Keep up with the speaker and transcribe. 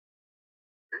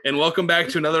And welcome back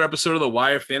to another episode of the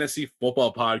Wire Fantasy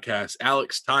Football Podcast.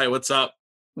 Alex, Ty, what's up?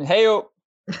 Hey,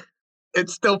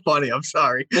 it's still funny. I'm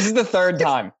sorry. This is the third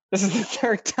time. I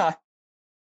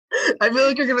feel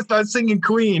like you're going to start singing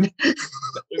Queen.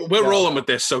 We're rolling with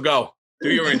this, so go. Do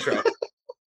your intro.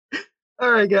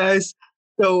 All right, guys.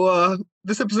 So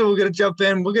this episode, we're going to jump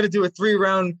in. We're going to do a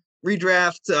 3-round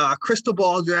redraft, crystal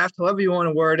ball draft, however you want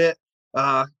to word it.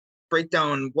 Break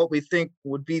down what we think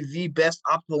would be the best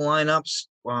optimal lineups.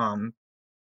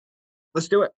 Let's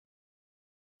do it.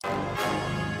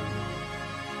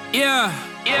 Yeah.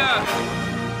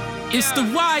 It's the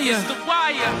Wire.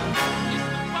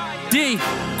 D.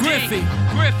 Griffey.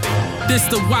 This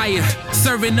the Wire,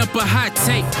 serving up a hot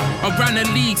take. Around the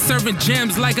league, serving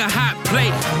gems like a hot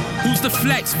plate. Who's the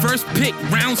flex? First pick,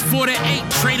 rounds 4 to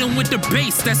 8. Trading with the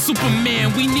base, that's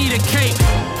Superman, we need a cape.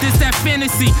 This that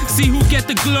fantasy, see who get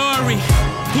the glory.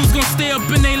 Who's gonna stay up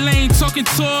in their lane talking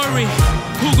Tory?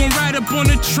 Who gonna ride up on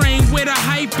the train where the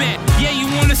hype at? Yeah, you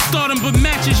wanna start them, but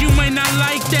matches you might not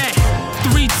like that.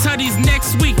 3 tutties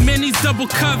next week, man, these double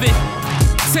covered.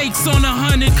 Takes on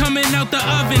 100 coming out the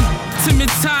oven. Tim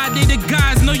and Todd, they the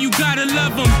guys, know you gotta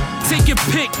love them. Take your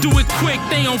pick, do it quick,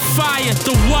 they on fire.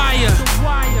 The Wire.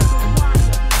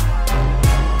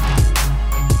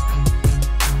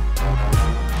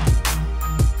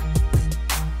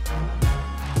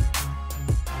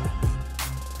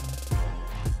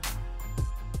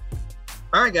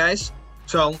 All right, guys.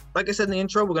 So, like I said in the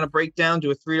intro, we're going to break down,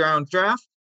 do a 3-round draft.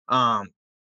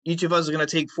 Each of us are going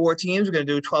to take 4 teams. We're going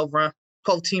to do a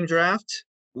 12-team draft.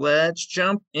 Let's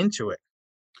jump into it.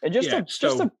 And just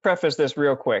to preface this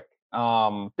real quick,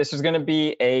 this is going to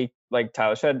be a, like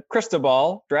Tyler said, crystal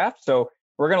ball draft. So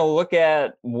we're going to look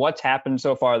at what's happened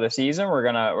so far this season. We're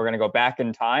gonna go back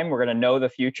in time. We're going to know the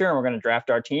future, and we're going to draft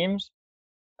our teams.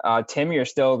 Tim, you're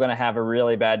still going to have a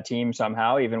really bad team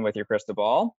somehow, even with your crystal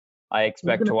ball. I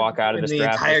expect to walk out of this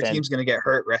draft. The entire team's going to get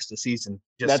hurt rest of the season.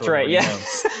 That's right. Yeah.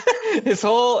 his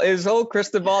whole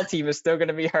crystal ball team is still going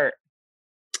to be hurt.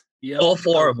 Yeah, all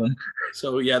 4 of them.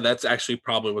 So yeah, that's actually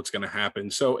probably what's going to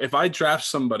happen. So if I draft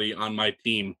somebody on my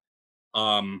team,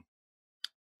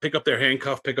 pick up their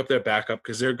handcuff, pick up their backup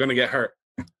because they're going to get hurt.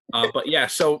 But yeah,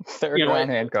 so third-round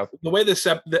handcuff. The way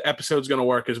the episode's going to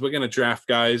work is we're going to draft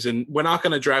guys, and we're not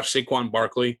going to draft Saquon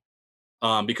Barkley.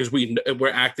 Because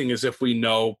we're acting as if we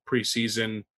know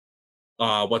preseason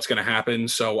what's going to happen.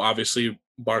 So obviously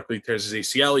Barkley tears his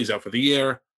ACL. He's out for the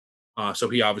year. So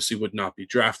he obviously would not be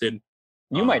drafted.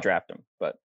 You might draft him,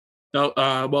 but no.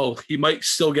 Well, he might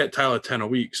still get Tyler 10 a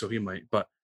week, so he might. But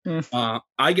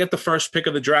I get the first pick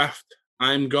of the draft.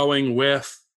 I'm going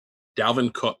with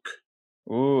Dalvin Cook.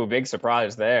 Ooh, big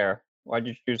surprise there. Why'd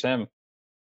you choose him?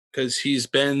 Because he's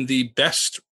been the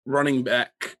best running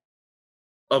back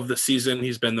of the season.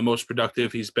 He's been the most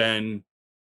productive. He's been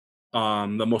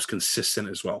the most consistent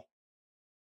as well.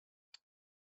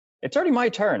 It's already my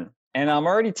turn, and I'm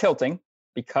already tilting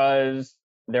because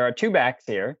there are 2 backs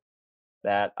here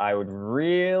that I would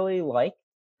really like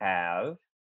to have.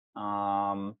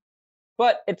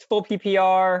 But it's full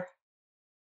PPR.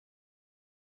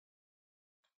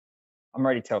 I'm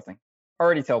already tilting.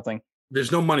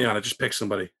 There's no money on it. Just pick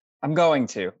somebody. I'm going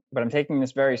to, but I'm taking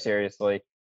this very seriously.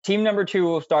 Team number 2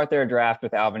 will start their draft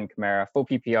with Alvin Kamara, full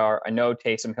PPR. I know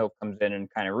Taysom Hill comes in and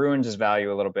kind of ruins his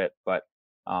value a little bit, but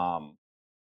I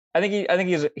think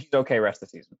he's okay rest of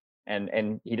the season,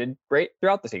 and he did great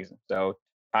throughout the season. So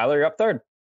Tyler, you're up third.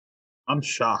 I'm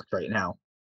shocked right now.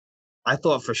 I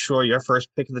thought for sure your first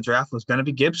pick of the draft was going to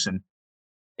be Gibson.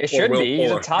 It should be.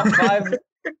 He's a top 5.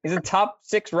 He's a top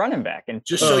 6 running back. And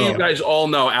just so you guys all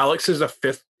know, Alex is a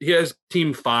 5th. He has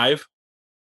team 5.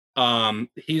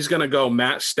 He's going to go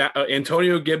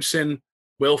Antonio Gibson,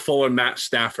 Will Fuller, Matt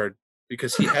Stafford,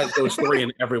 because he has those 3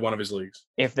 in every one of his leagues.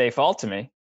 If they fall to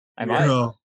me, I might.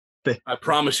 No. I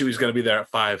promise you he's going to be there at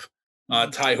 5.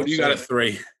 Ty, who do you got at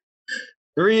 3?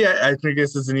 3, I think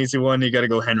this is an easy one. You got to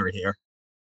go Henry here.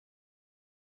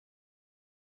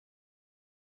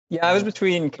 Yeah, I was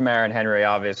between Kamara and Henry,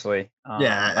 obviously.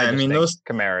 I mean, those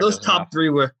top 3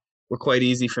 were quite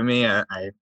easy for me.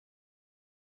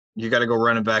 You got to go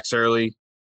running backs early.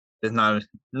 There's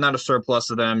not a surplus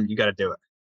of them. You got to do it.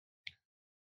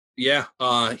 Yeah.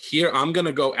 Here I'm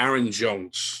gonna go Aaron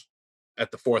Jones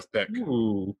at the 4th pick.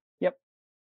 Ooh. Yep.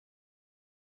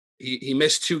 He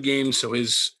missed 2 games, so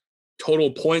his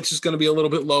total points is going to be a little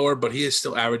bit lower, but he is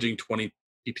still averaging 20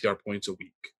 PPR points a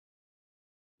week.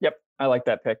 Yep, I like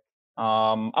that pick.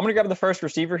 I'm going to grab the first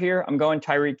receiver here. I'm going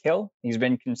Tyreek Hill. He's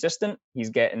been consistent. He's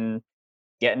getting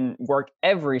work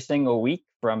every single week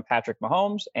from Patrick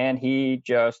Mahomes, and he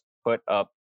just put up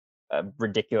a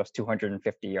ridiculous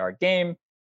 250-yard game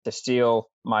to steal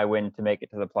my win to make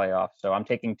it to the playoffs. So I'm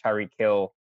taking Tyreek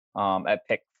Hill at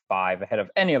pick 5 ahead of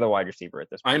any other wide receiver at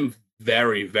this point. I'm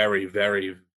very, very,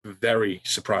 very, very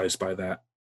surprised by that.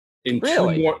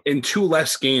 Really? In 2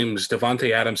 less games,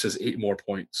 Devontae Adams has 8 more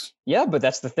points. Yeah, but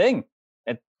that's the thing.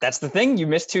 That's the thing. You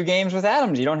missed 2 games with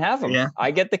Adams. You don't have him. Yeah.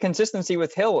 I get the consistency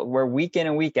with Hill where week in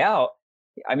and week out.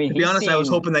 I mean, to be honest, I was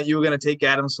hoping that you were going to take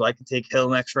Adams so I could take Hill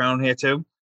next round here too.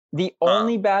 The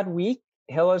only bad week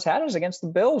Hill has had is against the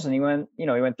Bills, and he went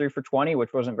 3 for 20,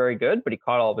 which wasn't very good, but he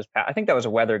caught all of his I think that was a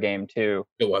weather game too.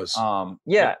 It was.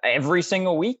 Every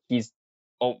single week he's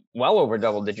well over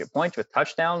double-digit points with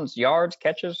touchdowns, yards,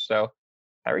 catches. So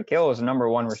Tyreek Hill is the number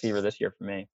 1 receiver this year for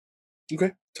me.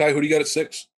 Okay, Ty, who do you got at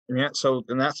 6? Yeah, so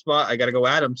in that spot, I got to go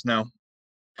Adams now.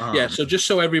 So just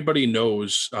so everybody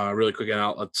knows, really quick,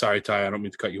 and sorry, Ty, I don't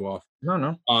mean to cut you off.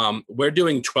 No. We're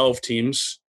doing 12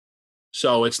 teams,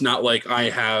 so it's not like I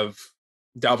have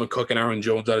Dalvin Cook and Aaron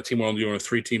Jones on a team. We're only doing a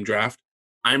 3-team draft.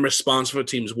 I'm responsible for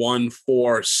teams 1,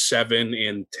 4, 7,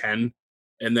 and 10,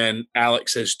 and then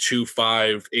Alex has 2,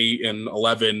 5, 8, and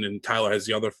 11, and Tyler has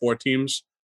the other 4 teams,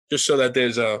 just so that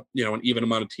there's an even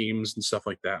amount of teams and stuff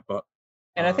like that. But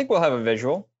I think we'll have a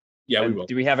visual. Yeah, we will.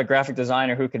 Do we have a graphic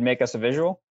designer who can make us a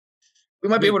visual? We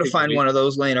might be able to find one of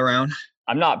those laying around.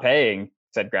 I'm not paying,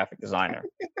 said graphic designer.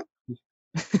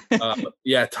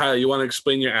 Tyler, you want to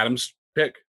explain your Adams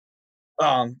pick?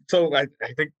 So I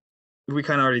think we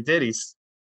kind of already did. He's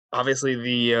obviously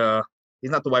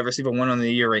he's not the wide receiver 1 on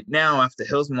the year right now after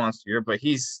Hill's monster year, but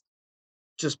he's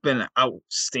just been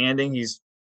outstanding. He's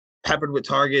peppered with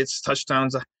targets,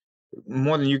 touchdowns,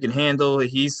 more than you can handle.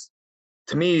 He's,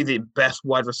 to me, the best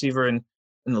wide receiver in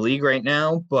the league right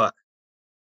now, but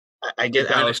I get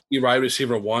Dynasty wide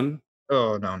receiver 1.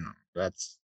 Oh no,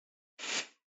 that's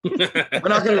we're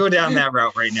not going to go down that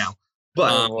route right now.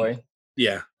 But boy.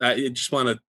 Yeah, I just want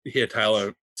to hear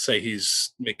Tyler say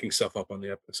he's making stuff up on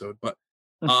the episode. But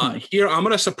here, I'm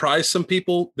going to surprise some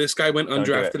people. This guy went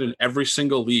undrafted in every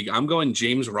single league. I'm going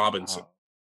James Robinson.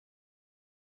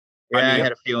 I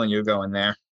had a feeling you were going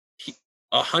there.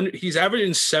 He's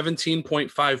averaging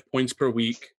 17.5 points per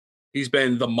week. He's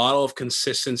been the model of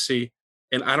consistency,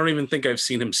 and I don't even think I've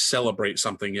seen him celebrate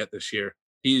something yet this year.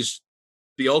 He's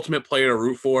the ultimate player to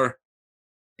root for,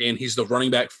 and he's the running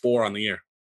back 4 on the year.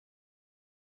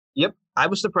 Yep. I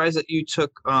was surprised that you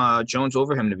took Jones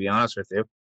over him, to be honest with you.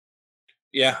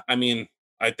 Yeah, I mean,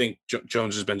 I think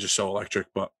Jones has been just so electric,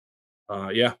 but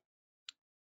yeah.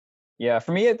 Yeah,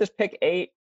 for me at this pick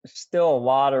 8, still a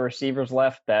lot of receivers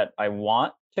left that I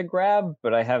want to grab,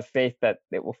 but I have faith that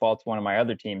it will fall to one of my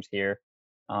other teams here.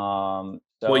 Well,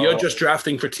 you're just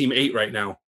drafting for team 8 right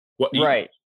now. Right.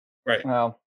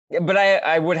 Well, but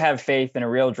I would have faith in a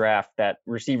real draft that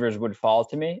receivers would fall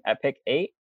to me at pick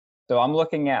 8. So I'm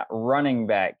looking at running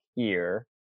back here,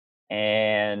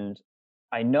 and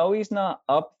I know he's not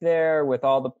up there with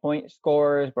all the point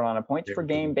scorers, but on a points per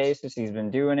game basis, he's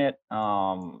been doing it.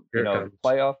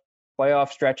 Playoff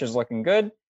stretch is looking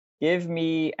good. Give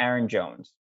me Aaron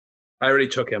Jones. I already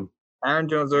took him. Aaron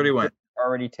Jones already went.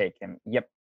 Already take him. Yep.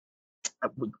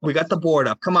 We got the board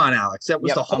up. Come on, Alex. That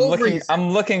was the whole reason.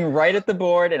 I'm looking right at the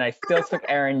board, and I still took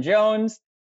Aaron Jones.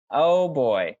 Oh,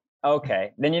 boy.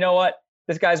 Okay. Then you know what?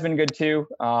 This guy's been good, too.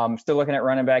 Still looking at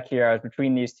running back here. I was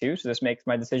between these two, so this makes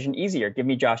my decision easier. Give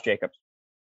me Josh Jacobs.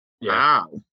 Yeah. Wow.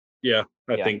 Yeah,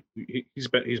 I think he's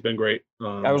been great.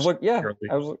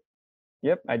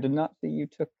 Yep, I did not see you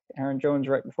took Aaron Jones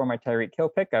right before my Tyreek Hill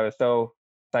pick. I was so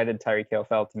excited Tyreek Hill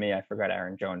fell to me, I forgot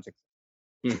Aaron Jones.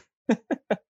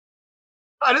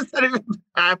 How does that even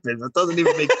happen? That doesn't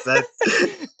even make sense.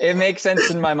 It makes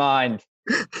sense in my mind.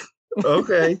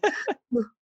 Okay.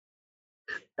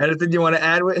 Anything you want to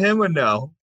add with him or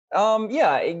no?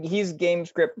 Yeah, he's game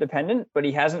script dependent, but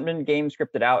he hasn't been game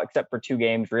scripted out except for 2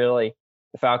 games, really.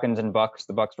 The Falcons and Bucks.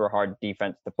 The Bucks were a hard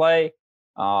defense to play.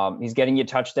 He's getting you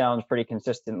touchdowns pretty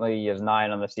consistently. He has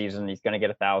 9 on the season. He's going to get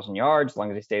 1,000 yards as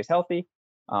long as he stays healthy.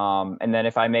 And then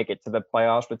if I make it to the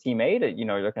playoffs with team 8,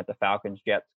 you're looking at the Falcons,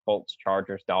 Jets, Colts,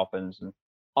 Chargers, Dolphins, and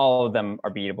all of them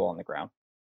are beatable on the ground.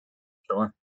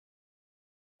 Sure.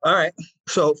 All right.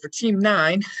 So for team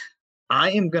 9,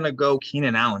 I am going to go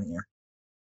Keenan Allen here.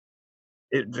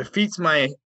 It defeats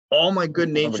all my good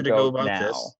nature to go about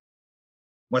this.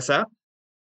 What's that?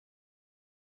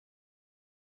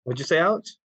 What'd you say,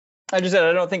 Alex? I just said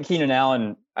I don't think Keenan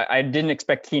Allen. I didn't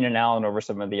expect Keenan Allen over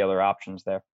some of the other options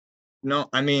there. No,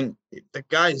 I mean the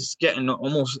guy's getting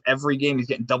almost every game. He's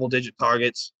getting double-digit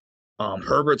targets.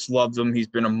 Herbert's loved him. He's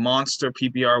been a monster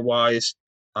PPR wise.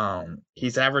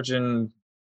 He's averaging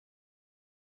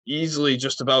easily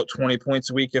just about 20 points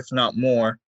a week, if not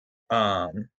more.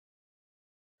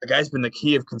 the guy's been the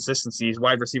key of consistency. He's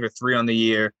wide receiver 3 on the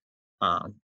year.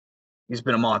 He's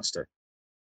been a monster.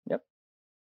 Yep.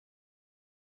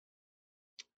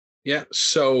 Yeah,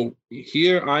 so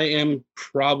here I am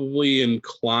probably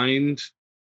inclined.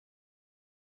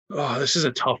 Oh, this is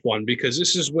a tough one because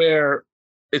this is where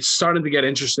it's starting to get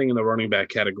interesting in the running back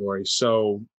category.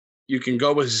 So you can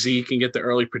go with Zeke and get the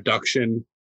early production.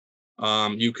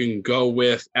 You can go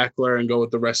with Eckler and go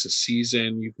with the rest of the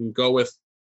season. You can go with,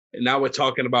 and now we're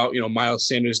talking about, Miles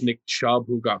Sanders, Nick Chubb,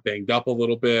 who got banged up a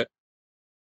little bit.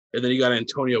 And then you got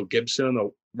Antonio Gibson on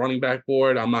the running back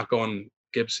board. I'm not going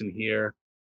Gibson here.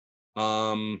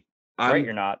 Right,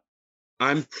 you're not.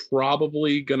 I'm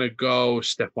probably gonna go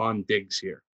Stephon Diggs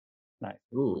here. Nice.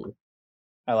 Ooh,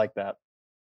 I like that.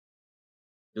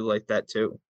 you like that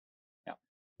too. Yeah,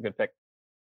 good pick.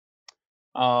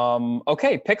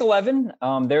 Okay, pick 11.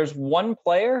 There's one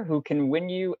player who can win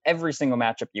you every single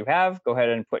matchup you have. Go ahead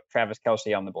and put Travis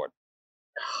Kelce on the board.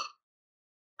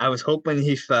 I was hoping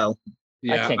he fell.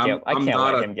 Yeah, I can't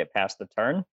let him get past the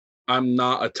turn. I'm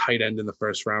not a tight end in the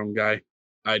first round guy.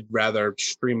 I'd rather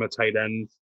stream a tight end,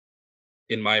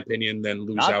 in my opinion, than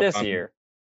lose out. Not this year.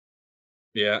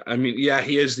 Yeah, I mean, yeah,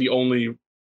 he is the only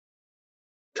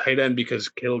tight end because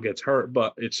Kittle gets hurt,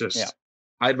 but it's just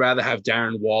I'd rather have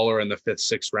Darren Waller in the 5th,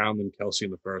 6th round than Kelce in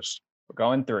the first. We're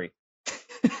going 3.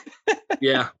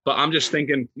 Yeah, but I'm just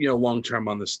thinking, long term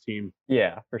on this team.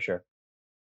 Yeah, for sure.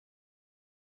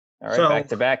 All right, back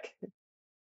to back.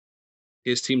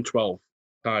 His team 12.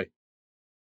 Hi.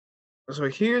 So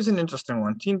here's an interesting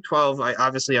one. Team 12, I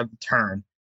obviously have the turn.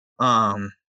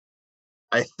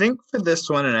 I think for this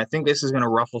one, and I think this is going to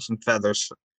ruffle some feathers,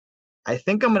 I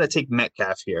think I'm going to take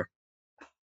Metcalf here.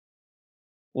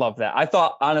 Love that. I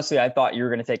thought you were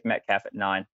going to take Metcalf at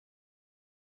 9.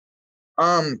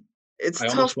 It's I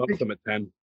tough. almost went with him at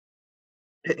 10.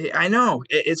 I know.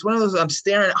 It's one of those, I'm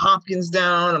staring at Hopkins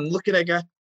down. I'm looking at guys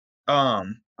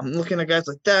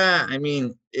like that. I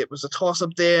mean, it was a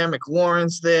toss-up there.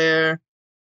 McLaurin's there.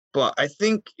 But I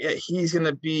think he's going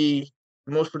to be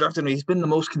the most productive. He's been the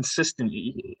most consistent.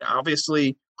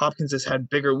 Obviously, Hopkins has had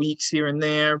bigger weeks here and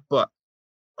there, but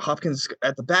Hopkins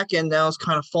at the back end now is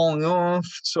kind of falling off.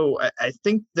 So I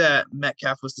think that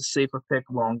Metcalf was the safer pick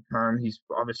long term. He's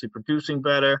obviously producing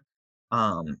better.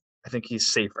 I think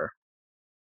he's safer.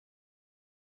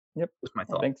 Yep. That's my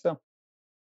thought. I think so.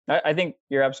 I think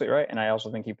you're absolutely right. And I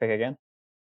also think you pick again.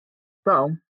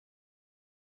 So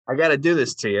I got to do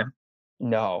this to you.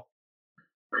 No.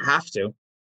 I have to.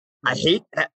 I hate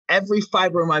every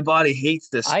fiber of my body hates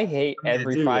this. I hate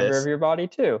every fiber of your body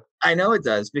too. I know it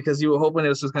does because you were hoping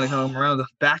this was going to come around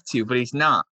back to you, but he's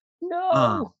not.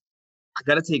 No. I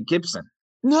got to take Gibson.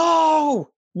 No.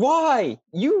 Why?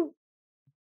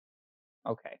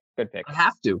 Okay. Good pick. I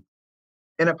have to.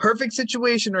 In a perfect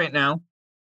situation right now,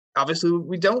 obviously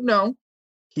we don't know.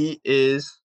 He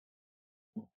is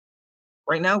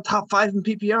right now top 5 in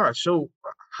PPR. So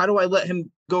how do I let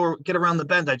him go get around the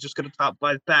bend? I just got a top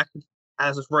 5 back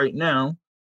as of right now,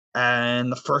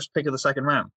 and the first pick of the 2nd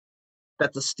round.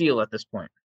 That's a steal at this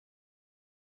point.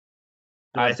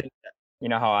 I think that. You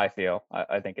know how I feel.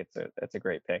 I think it's a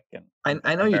great pick, and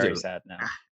I know you do. Very sad now.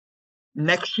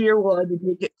 Next year, will I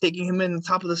be taking him in the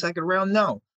top of the 2nd round?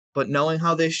 No, but knowing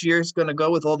how this year is going to go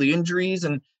with all the injuries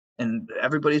and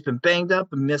everybody's been banged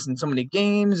up and missing so many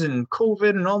games and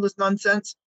COVID and all this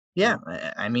nonsense. Yeah,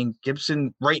 I mean,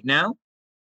 Gibson right now,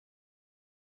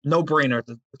 no brainer at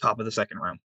the top of the 2nd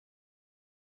round.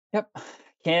 Yep.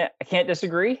 I can't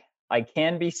disagree. I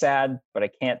can be sad, but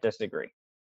I can't disagree.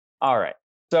 All right.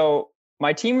 So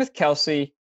my team with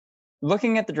Kelce,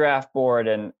 looking at the draft board,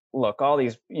 and look, all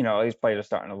these players are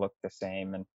starting to look the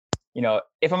same. And,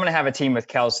 if I'm going to have a team with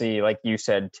Kelce, like you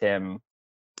said, Tim,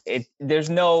 there's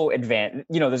no advantage.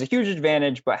 There's a huge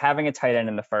advantage, but having a tight end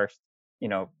in the first,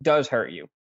 does hurt you.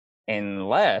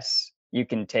 Unless you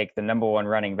can take the number 1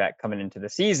 running back coming into the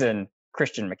season,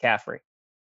 Christian McCaffrey.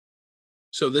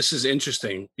 So this is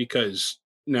interesting because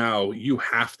now you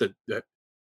have to,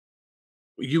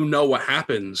 what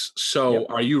happens. So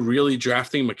Are you really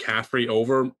drafting McCaffrey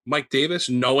over Mike Davis,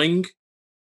 knowing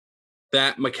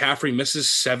that McCaffrey misses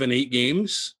 7-8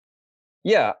 games?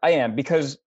 Yeah, I am,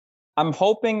 because I'm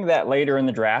hoping that later in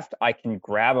the draft, I can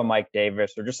grab a Mike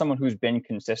Davis or just someone who's been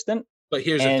consistent. But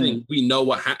here's the thing: we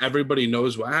know everybody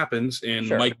knows what happens, and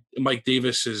sure. Mike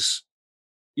Davis is.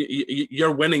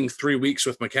 You're winning 3 weeks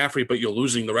with McCaffrey, but you're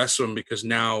losing the rest of them because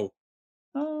now,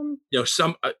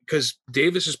 because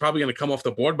Davis is probably going to come off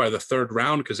the board by the 3rd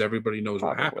round because everybody knows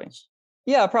what happens.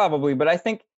 Yeah, probably. But I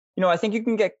think you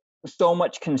can get so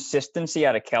much consistency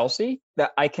out of Kelce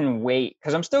that I can wait,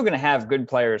 because I'm still going to have good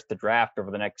players to draft over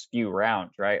the next few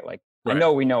rounds, right? Like I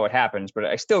know we know what happens, but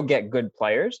I still get good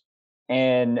players.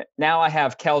 And now I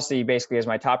have Kelce basically as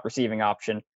my top receiving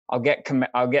option. I'll get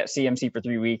CMC for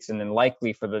 3 weeks and then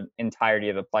likely for the entirety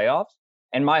of the playoffs.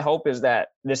 And my hope is that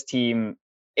this team,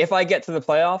 if I get to the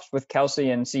playoffs with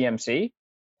Kelce and CMC,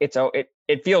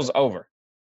 it feels over.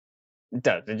 It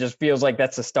does. It just feels like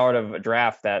that's the start of a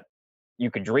draft that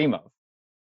you could dream of.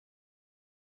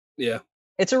 Yeah.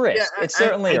 It's a risk. It's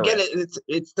certainly I get it.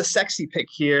 It's the sexy pick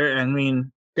here. I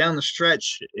mean, down the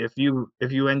stretch, if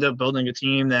you end up building a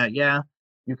team that,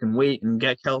 you can wait and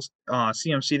get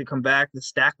CMC to come back, to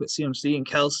stack with CMC and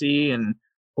Kelce, and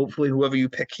hopefully whoever you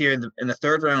pick here in the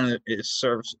third round it's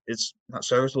not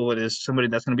serviceable. It is somebody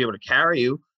that's going to be able to carry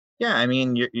you. Yeah, I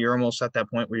mean, you're almost at that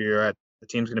point where you're at the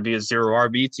team's going to be a 0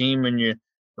 RB team, and you're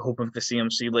hoping for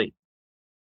CMC late.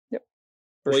 Yep.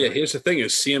 Yeah. Here's the thing: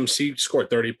 is CMC scored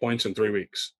 30 points in 3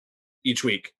 weeks, each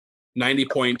week, 90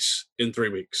 points in 3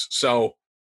 weeks. So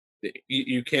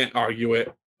you can't argue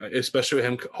it, especially with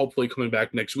him hopefully coming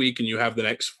back next week, and you have the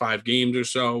next 5 games or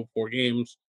so, 4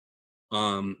 games.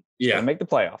 Make the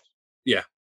playoffs. Yeah.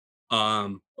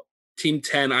 Team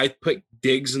 10, I put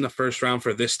Diggs in the first round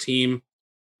for this team.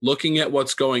 Looking at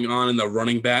what's going on in the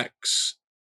running backs,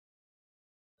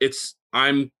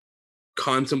 I'm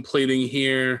contemplating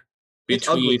here. It's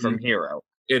ugly from here out.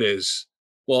 It is.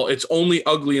 Well, it's only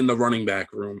ugly in the running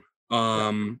back room.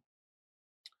 I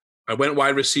went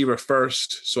wide receiver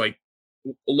first, so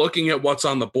looking at what's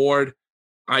on the board,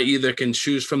 I either can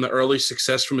choose from the early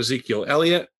success from Ezekiel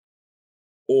Elliott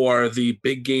or the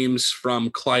big games from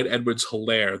Clyde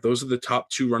Edwards-Helaire. Those are the top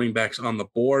 2 running backs on the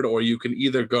board, or you can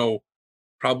either go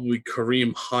probably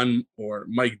Kareem Hunt or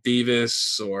Mike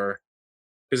Davis, or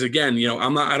because again,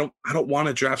 I don't want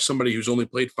to draft somebody who's only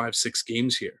played 5-6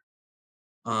 games here.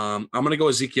 I'm going to go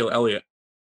Ezekiel Elliott.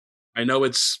 I know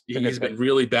he's been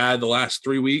really bad the last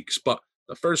 3 weeks, but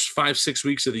the first 5-6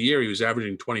 weeks of the year, he was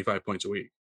averaging 25 points a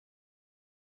week.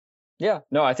 Yeah,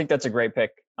 no, I think that's a great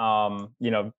pick.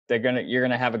 You're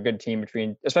gonna have a good team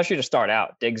especially to start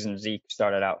out. Diggs and Zeke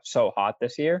started out so hot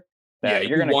this year that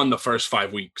you're gonna won the first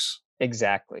 5 weeks.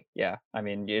 Exactly. Yeah, I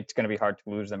mean, it's gonna be hard to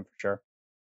lose them for sure.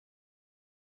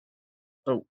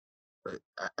 So,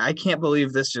 I can't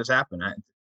believe this just happened.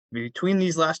 Between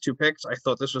these last 2 picks, I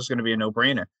thought this was going to be a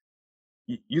no-brainer.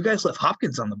 You guys left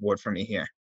Hopkins on the board for me here.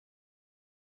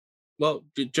 Well,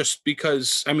 just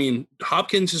because, I mean,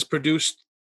 Hopkins has produced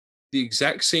the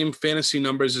exact same fantasy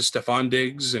numbers as Stephon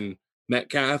Diggs and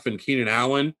Metcalf and Keenan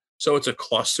Allen, so it's a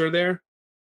cluster there.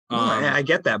 I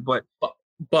get that, but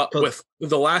with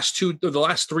the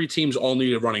last 3 teams all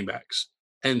needed running backs,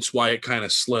 hence why it kind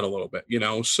of slid a little bit,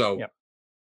 So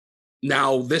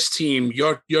now this team,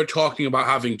 you're talking about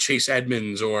having Chase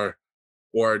Edmonds or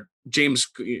James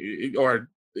or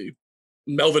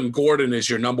Melvin Gordon is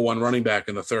your number 1 running back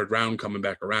in the 3rd round coming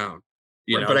back around.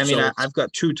 But I mean, I've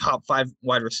got 2 top 5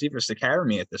 wide receivers to carry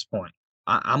me at this point.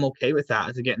 I'm okay with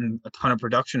that, to getting a ton of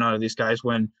production out of these guys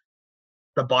when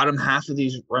the bottom half of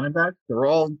these running backs, they're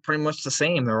all pretty much the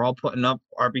same. They're all putting up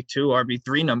RB2,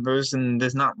 RB3 numbers, and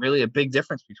there's not really a big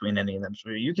difference between any of them. So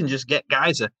you can just get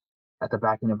guys at the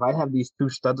back. And if I have these 2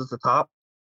 studs at the top,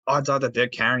 odds are that they're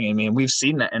carrying me. And we've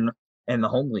seen that in the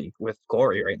home league with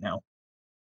Corey right now.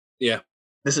 Yeah.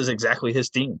 This is exactly his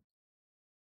team.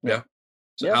 Yeah.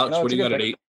 So Alex, what do you got at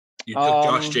 8? You took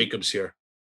Josh Jacobs here.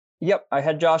 Yep, I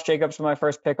had Josh Jacobs for my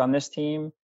first pick on this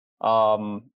team.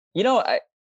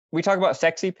 We talk about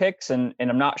sexy picks, and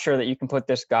I'm not sure that you can put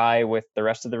this guy with the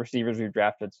rest of the receivers we've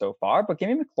drafted so far, but give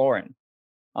me McLaurin.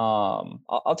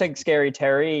 I'll take Scary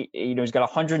Terry. He's got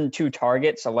 102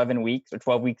 targets, 11 weeks or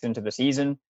 12 weeks into the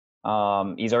season.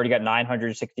 He's already got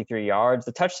 963 yards.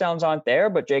 The touchdowns aren't there,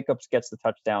 but Jacobs gets the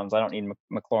touchdowns. I don't need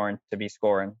McLaurin to be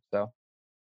scoring. So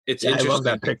it's interesting. I love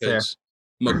that pick there.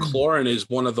 McLaurin is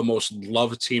one of the most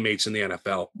loved teammates in the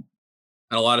NFL. And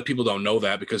a lot of people don't know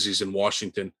that because he's in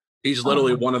Washington. He's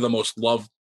literally one of the most loved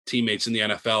teammates in the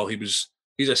NFL.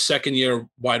 He's a 2nd-year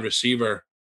wide receiver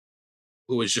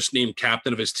who was just named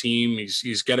captain of his team.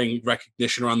 He's getting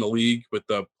recognition around the league with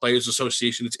the Players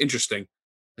Association. It's interesting.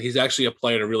 He's actually a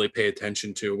player to really pay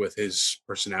attention to with his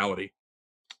personality.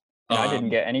 I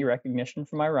didn't get any recognition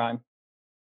for my rhyme.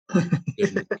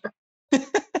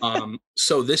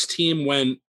 So this team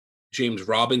went James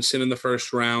Robinson in the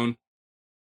first round.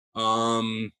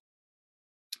 So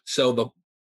the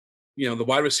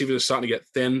wide receivers are starting to get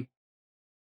thin.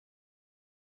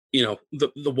 The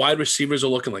wide receivers are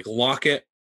looking like Lockett,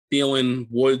 Thielen,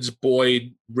 Woods,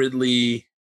 Boyd, Ridley,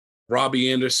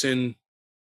 Robbie Anderson,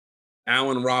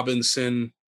 Allen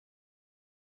Robinson.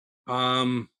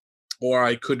 Or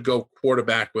I could go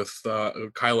quarterback with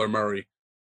Kyler Murray.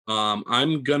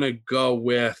 I'm gonna go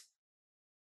with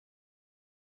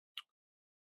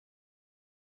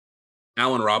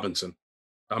Allen Robinson.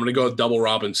 I'm going to go double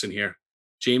Robinson here.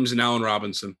 James and Allen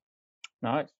Robinson.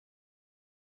 Nice.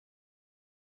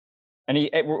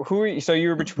 So you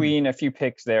were between a few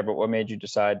picks there, but what made you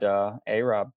decide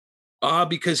A-Rob?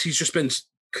 Because he's just been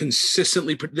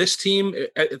consistently. This team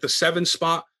at the 7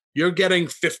 spot, you're getting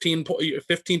 15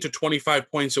 to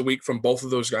 25 points a week from both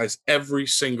of those guys every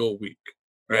single week,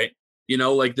 right? You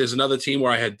know, like there's another team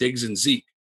where I had Diggs and Zeke.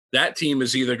 That team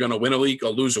is either going to win a week or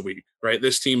lose a week, right?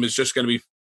 This team is just going to be,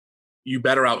 you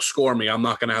better outscore me. I'm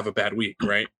not going to have a bad week,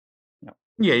 right?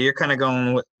 Yeah, you're kind of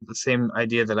going with the same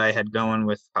idea that I had going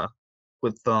with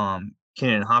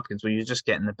Keenan Hopkins, where you're just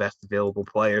getting the best available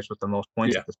players with the most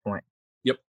points at this point.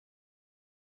 Yep.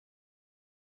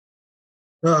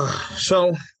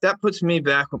 So that puts me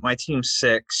back with my team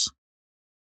 6.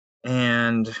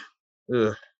 And,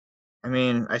 I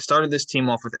mean, I started this team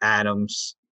off with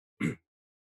Adams.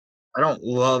 I don't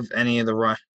love any of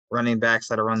the running backs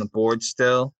that are on the board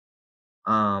still.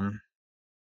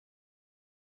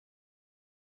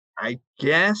 I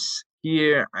guess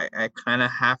here I kind of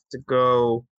have to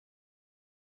go.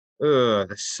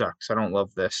 This sucks. I don't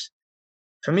love this.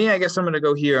 For me, I guess I'm going to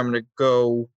go here. I'm going to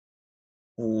go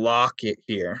Lockett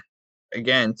here.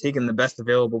 Again, taking the best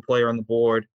available player on the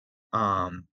board.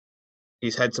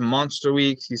 He's had some monster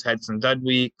weeks. He's had some dud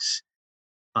weeks.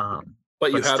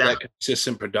 But you have that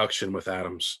consistent production with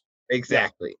Adams.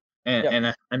 Exactly.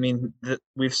 And I mean,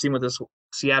 we've seen what this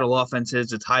Seattle offense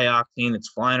is. It's high octane. It's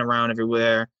flying around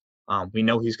everywhere. We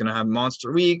know he's going to have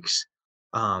monster weeks.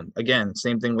 Again,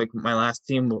 same thing like my last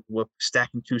team. We're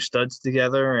stacking 2 studs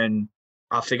together, and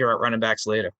I'll figure out running backs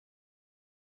later.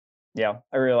 Yeah,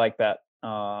 I really like that.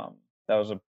 That was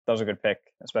a good pick,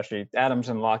 especially Adams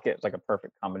and Lockett. It's like a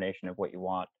perfect combination of what you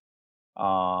want.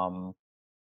 All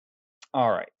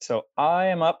right, so I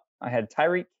am up. I had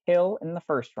Tyreek Hill in the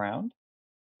first round.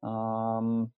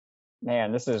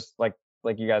 Man, this is like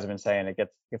you guys have been saying, it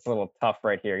gets a little tough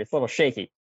right here. It's a little shaky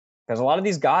because a lot of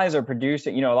these guys are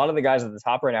producing. You know, a lot of the guys at the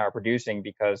top right now are producing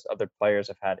because other players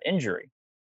have had injury.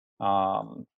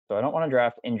 So I don't want to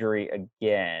draft injury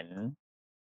again.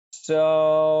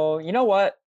 So you know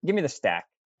what? Give me the stack.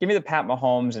 Give me the Pat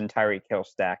Mahomes and Tyreek Hill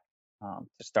stack to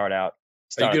start out.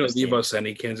 Are you going to leave us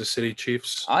any Kansas City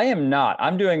Chiefs? I am not.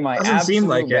 I'm doing my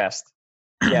absolute best.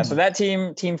 Yeah, so that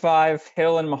team 5,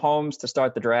 Hill and Mahomes to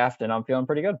start the draft, and I'm feeling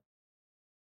pretty good.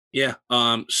 Yeah.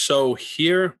 So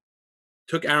here,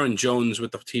 took Aaron Jones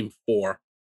with the team 4.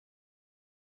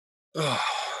 Oh,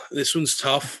 this one's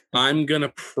tough. I'm going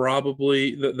to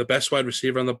probably, the best wide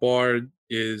receiver on the board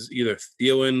is either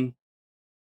Thielen,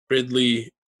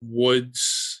 Ridley,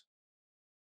 Woods,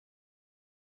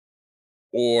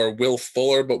 or Will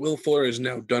Fuller, but Will Fuller is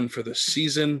now done for the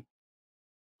season.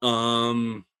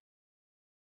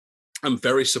 I'm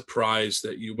very surprised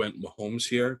that you went Mahomes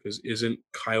here because isn't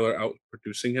Kyler out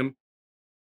producing him?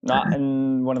 Not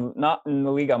in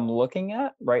the league I'm looking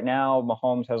at right now.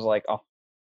 Mahomes has like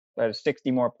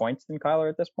 60 more points than Kyler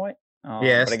at this point.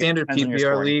 Standard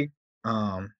PPR league.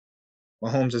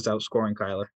 Mahomes is outscoring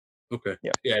Kyler. Okay.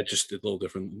 Yeah, just a little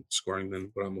different scoring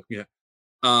than what I'm looking at.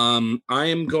 I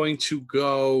am going to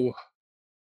go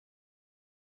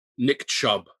Nick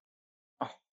Chubb.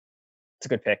 It's a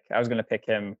good pick. I was going to pick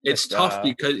him. It's tough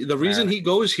because the reason he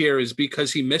goes here is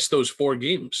because he missed those 4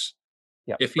 games.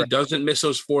 Yeah. If he doesn't miss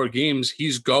those 4 games,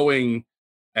 he's going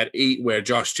at 8 where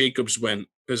Josh Jacobs went.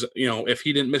 Because, you know, if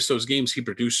he didn't miss those games,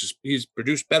 he's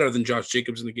produced better than Josh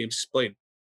Jacobs in the games he's played.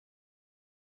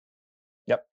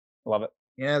 Yep. Love it.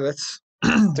 Yeah, it's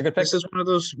a good pick. This is one of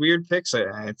those weird picks.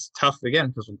 It's tough again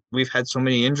because we've had so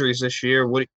many injuries this year.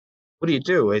 What do you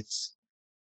do?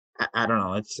 I don't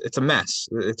know. It's a mess.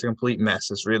 It's a complete mess.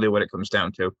 It's really what it comes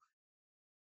down to.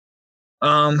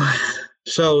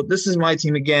 So this is my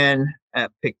team again at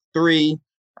pick 3.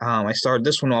 I started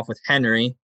this one off with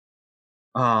Henry.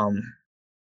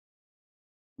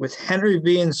 With Henry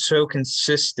being so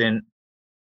consistent,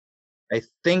 I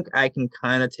think I can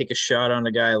kind of take a shot on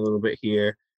the guy a little bit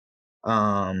here.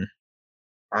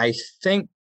 I think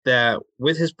that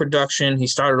with his production, he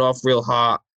started off real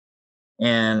hot.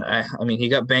 And I mean, he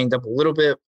got banged up a little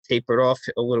bit, tapered off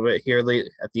a little bit here late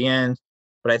at the end.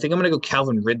 But I think I'm going to go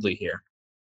Calvin Ridley here.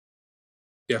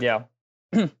 Yeah.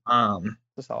 It's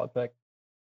a solid pick.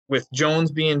 With Jones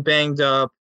being banged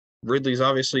up, Ridley's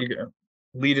obviously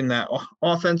leading that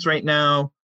offense right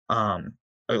now.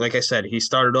 Like I said, he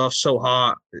started off so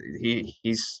hot.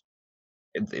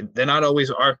 They're not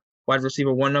always our wide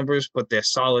receiver 1 numbers, but they're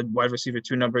solid wide receiver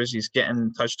 2 numbers. He's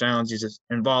getting touchdowns. He's just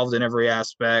involved in every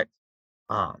aspect.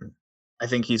 I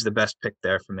think he's the best pick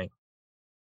there for me.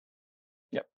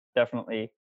 Yep, definitely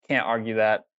can't argue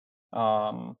that.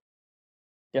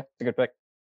 Yeah, it's a good pick.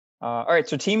 All right,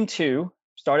 so team 2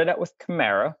 started out with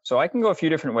Kamara. So I can go a few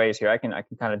different ways here. I can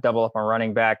kind of double up on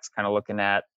running backs, kind of looking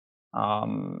at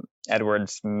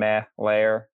Edwards,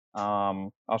 Lair.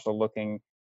 Also looking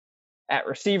at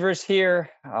receivers here.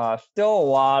 Still a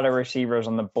lot of receivers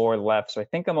on the board left, so I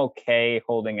think I'm okay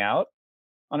holding out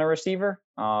on a receiver.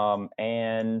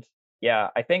 And yeah,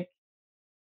 I think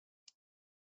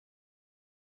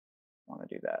I want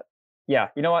to do that. Yeah,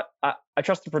 you know what? I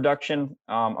trust the production.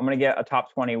 I'm going to get a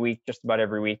top 20 week just about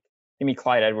every week. Give me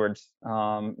Clyde Edwards,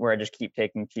 where I just keep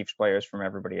taking Chiefs players from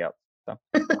everybody else. So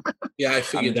yeah, I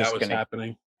figured that was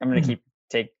happening. I'm going to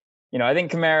I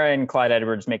think Kamara and Clyde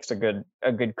Edwards makes a good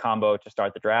combo to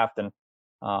start the draft. And,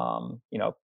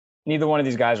 neither one of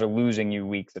these guys are losing you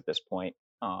weeks at this point.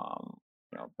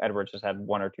 Edwards has had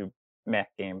 1 or 2 meh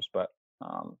games, but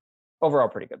overall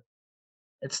pretty good.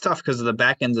 It's tough because of the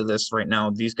back end of this right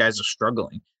now. These guys are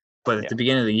struggling. But at the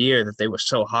beginning of the year that they were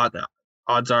so hot, that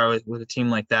odds are with a team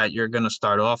like that, you're going to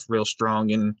start off real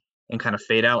strong and kind of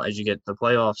fade out as you get to the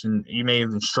playoffs. And you may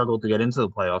even struggle to get into the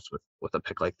playoffs with a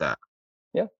pick like that.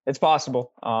 Yeah, it's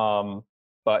possible.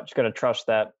 But just got to trust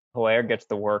that Hilaire gets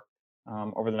the work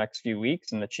over the next few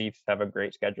weeks, and the Chiefs have a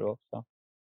great schedule. So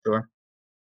sure.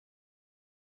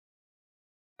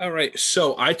 All right,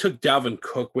 so I took Dalvin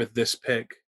Cook with this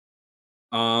pick.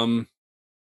 So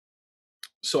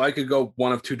I could go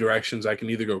one of two directions. I can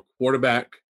either go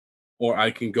quarterback or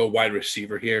I can go wide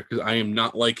receiver here because I am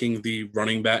not liking the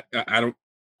running back.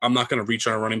 I'm not going to reach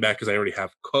on a running back because I already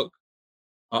have Cook.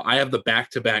 I have the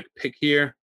back-to-back pick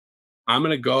here. I'm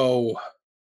going to go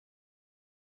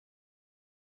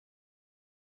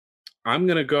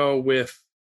with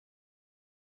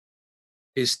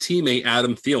his teammate,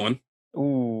 Adam Thielen.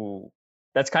 Ooh,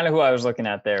 that's kind of who I was looking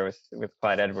at there with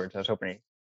Clyde Edwards. I was hoping he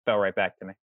fell right back to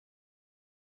me.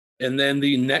 And then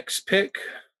the next pick,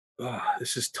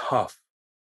 this is tough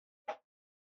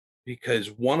because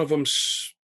one of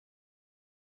them's,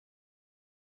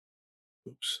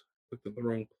 looked at the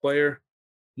wrong player.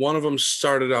 One of them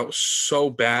started out so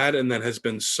bad and then has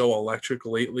been so electric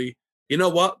lately. You know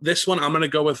what? This one, I'm going to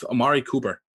go with Amari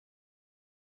Cooper.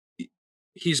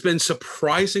 He's been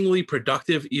surprisingly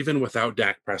productive even without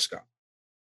Dak Prescott.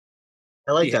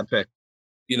 I like that pick.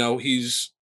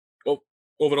 He's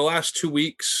over the last 2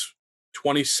 weeks,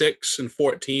 26 and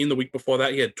 14. The week before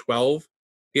that, he had 12.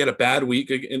 He had a bad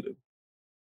week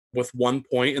with 1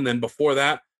 point. And then before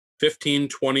that, 15,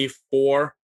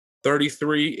 24,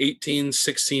 33, 18,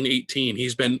 16, 18.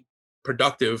 He's been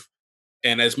productive.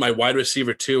 And as my wide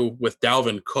receiver too, with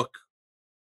Dalvin Cook,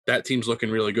 that team's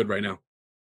looking really good right now.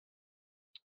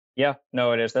 Yeah,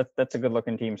 no, it is. That's a good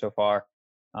looking team so far.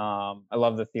 I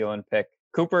love the Thielen pick.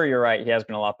 Cooper, you're right. He has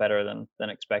been a lot better than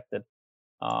expected.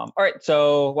 All right,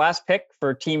 so last pick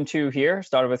for team 2 here.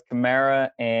 Started with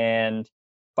Kamara and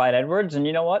Clyde Edwards. And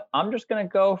you know what? I'm just going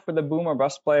to go for the boom or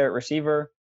bust player at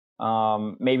receiver.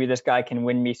 Maybe this guy can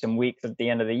win me some weeks at the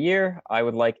end of the year. I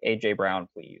would like A.J. Brown,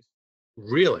 please.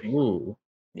 Really? Ooh.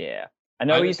 Yeah. I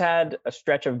know he's had a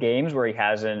stretch of games where he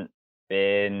hasn't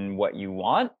been what you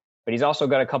want, but he's also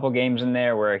got a couple games in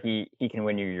there where he can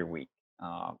win you your week.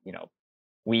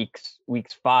 Weeks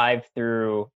 5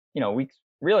 through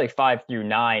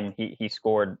 9, he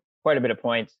scored quite a bit of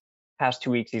points. Past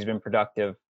 2 weeks he's been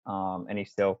productive, and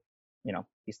he's still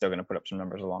going to put up some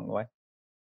numbers along the way.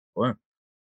 Sure.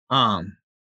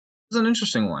 It's an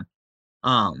interesting one.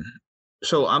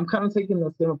 So I'm kind of taking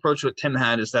the same approach what Tim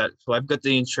had, is that so I've got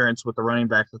the insurance with the running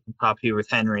backs at the top here with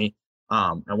Henry.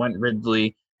 I went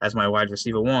Ridley as my wide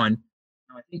receiver 1.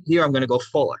 I think here I'm going to go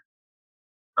Fuller.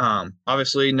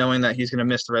 Obviously, knowing that he's going to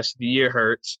miss the rest of the year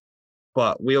hurts,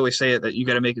 but we always say that you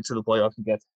got to make it to the playoffs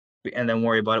and then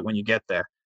worry about it when you get there.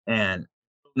 And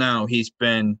now he's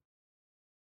been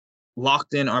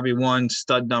locked in RB1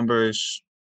 stud numbers,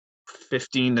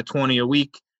 15 to 20 a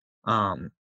week.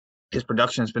 His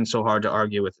production has been so hard to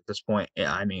argue with at this point.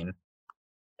 Yeah, I mean,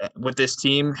 with this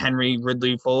team, Henry,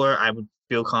 Ridley, Fuller, I would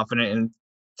feel confident and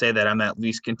say that I'm at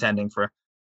least contending for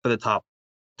the top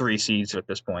 3 seeds at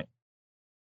this point.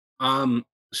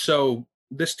 So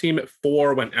this team at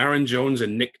 4 went Aaron Jones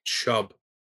and Nick Chubb.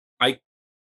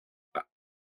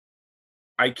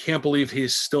 I can't believe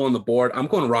he's still on the board. I'm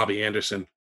going Robbie Anderson.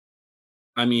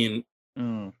 I mean,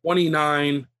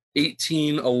 29,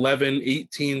 18, 11,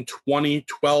 18, 20,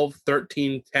 12,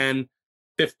 13, 10,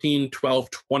 15,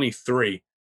 12, 23.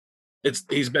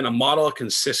 He's been a model of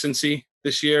consistency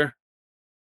this year.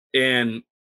 And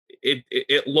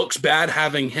it looks bad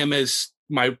having him as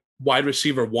my wide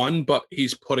receiver 1, but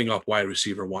he's putting up wide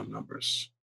receiver 1 numbers.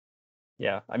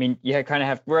 Yeah, I mean,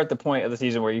 we're at the point of the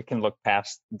season where you can look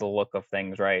past the look of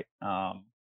things, right?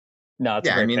 No, it's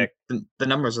a great pick. The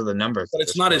numbers are the numbers. But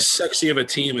it's not as sexy of a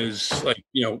team as like,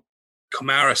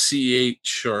 Kamara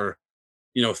CH or,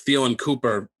 Thielen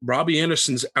Cooper. Robbie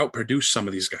Anderson's outproduced some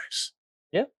of these guys.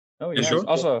 Yeah. Oh, yeah. Sure.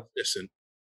 Also, listen.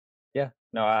 Yeah.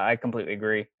 No, I completely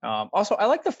agree. Also, I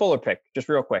like the Fuller pick, just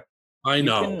real quick. I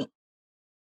know.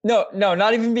 No,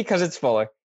 not even because it's Fuller.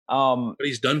 But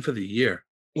he's done for the year.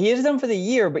 He is done for the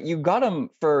year, but you got him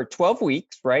for 12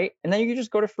 weeks, right? And then you can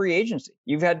just go to free agency.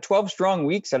 You've had 12 strong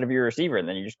weeks out of your receiver, and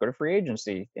then you just go to free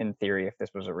agency in theory if this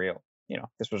was a real,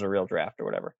 this was a real draft or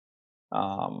whatever.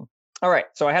 All right.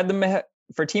 So I had them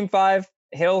for team 5,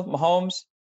 Hill, Mahomes.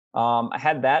 I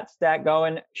had that stat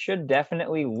going. Should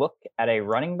definitely look at a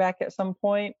running back at some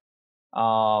point.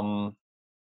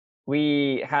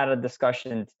 We had a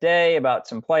discussion today about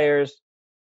some players.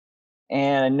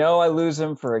 And I know I lose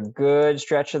him for a good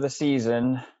stretch of the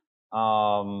season.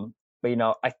 But,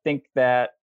 I think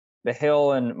that the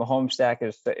Hill and Mahomes stack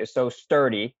is so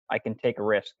sturdy, I can take a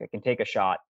risk. I can take a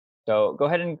shot. So go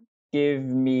ahead and give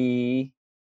me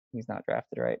 – he's not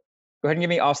drafted, right? Go ahead and give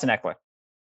me Austin Eckler.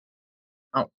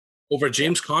 Oh, over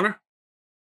James Conner?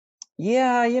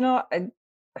 Yeah,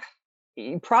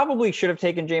 he probably should have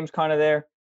taken James Conner there.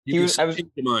 I was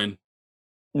mine.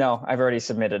 No, I've already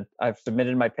submitted. I've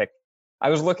submitted my pick. I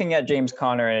was looking at James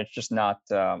Conner, and it's just not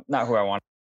who I want.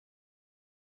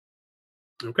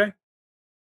 Okay.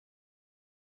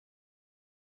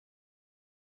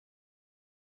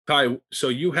 Ty, so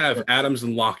you have Adams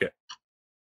and Lockett.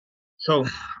 So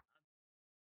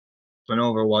went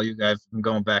over while you guys have been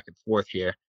going back and forth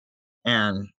here.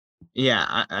 And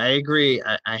yeah, I agree.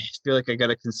 I feel like I got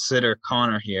to consider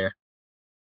Conner here.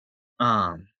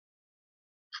 But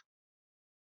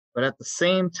at the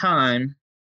same time,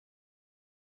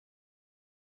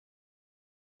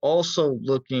 also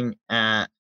looking at,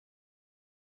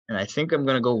 and I think I'm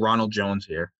going to go Ronald Jones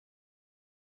here.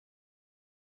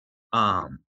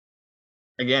 Again,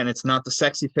 it's not the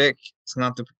sexy pick. It's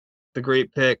not the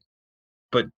great pick,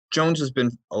 but Jones has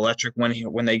been electric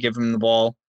when they give him the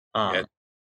ball.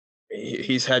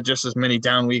 He's had just as many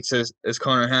down weeks as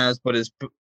Conner has, but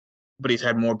he's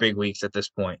had more big weeks at this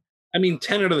point. I mean,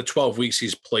 10 out of the 12 weeks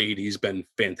he's played, he's been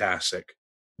fantastic.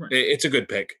 Right. It's a good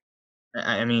pick.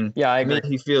 I mean, yeah, I agree.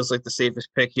 He feels like the safest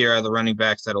pick here out of the running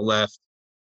backs that are left.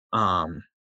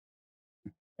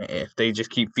 If they just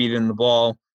keep feeding the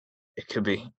ball, he could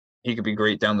be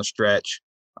great down the stretch.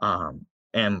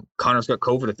 And Connor's got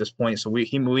COVID at this point, so we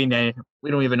don't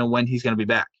even know when he's going to be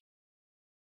back.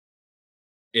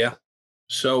 Yeah.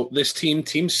 So this team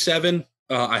 7,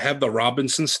 I have the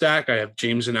Robinson stack. I have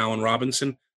James and Allen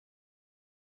Robinson.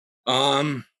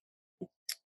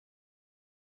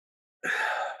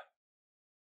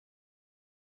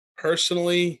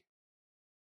 Personally,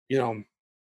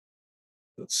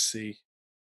 let's see.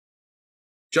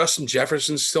 Justin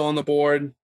Jefferson's still on the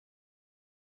board.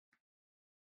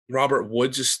 Robert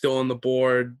Woods is still on the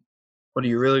board. What, are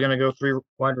you really going to go 3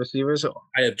 wide receivers?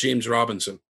 I have James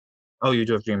Robinson. Oh, you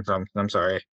do have James Robinson. I'm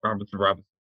sorry. Robinson.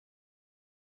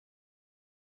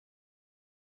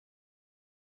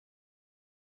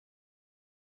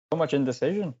 So much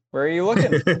indecision. Where are you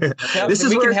looking? This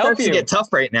is where it starts to get tough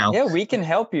right now. Yeah, we can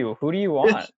help you. Who do you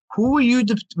want? Who are you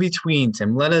between,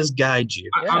 Tim? Let us guide you.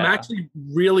 I'm actually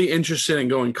really interested in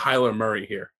going Kyler Murray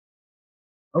here.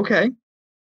 Okay.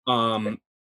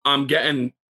 I'm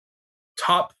getting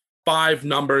top 5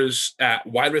 numbers at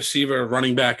wide receiver,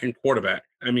 running back, and quarterback.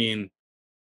 I mean,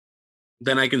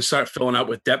 then I can start filling out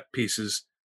with depth pieces.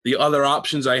 The other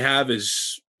options I have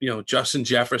is, Justin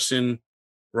Jefferson,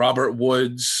 Robert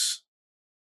Woods,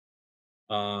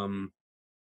 Kareem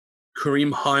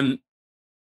Hunt.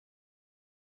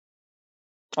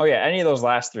 Oh yeah, any of those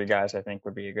last 3 guys I think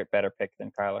would be a better pick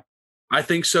than Kyler. I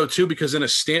think so too, because in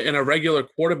a regular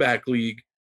quarterback league,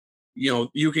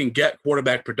 you can get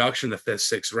quarterback production the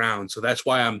 5th, 6th round. So that's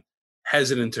why I'm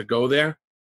hesitant to go there.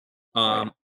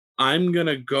 I'm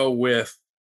gonna go with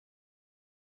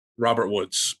Robert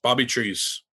Woods, Bobby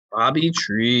Trees. Bobby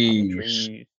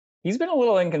Trees. He's been a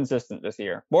little inconsistent this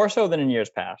year, more so than in years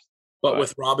past. But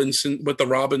with the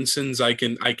Robinsons, I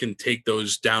can take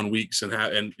those down weeks and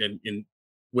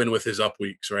win with his up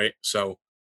weeks, right? So,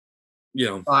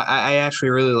 I actually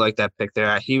really like that pick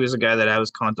there. He was a guy that I was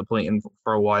contemplating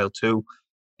for a while too,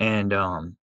 and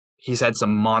he's had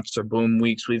some monster boom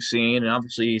weeks we've seen, and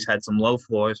obviously he's had some low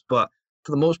floors, but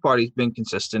for the most part he's been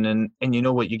consistent, and you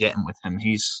know what you're getting with him.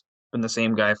 He's been the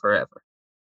same guy forever.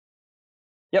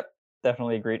 Yep,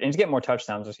 definitely agreed. And he's getting more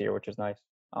touchdowns this year, which is nice.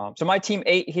 So my team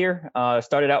 8 here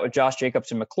started out with Josh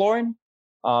Jacobs and McLaurin.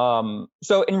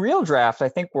 So in real drafts, I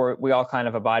think we all kind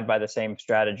of abide by the same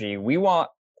strategy. We want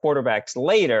quarterbacks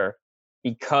later,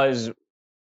 because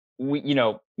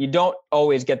you don't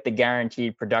always get the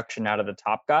guaranteed production out of the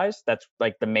top guys. That's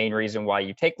like the main reason why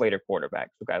you take later quarterbacks.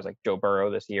 So guys like Joe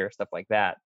Burrow this year, stuff like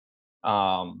that.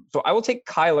 So I will take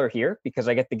Kyler here because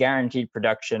I get the guaranteed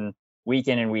production week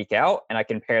in and week out, and I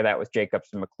can pair that with Jacobs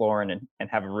and McLaurin and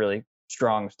have a really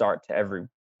strong start to every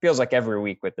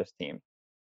week with this team.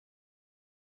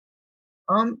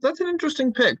 That's an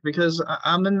interesting pick because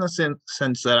I'm in the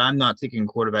sense that I'm not taking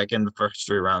quarterback in the first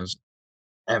 3 rounds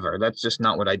ever. That's just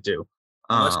not what I do.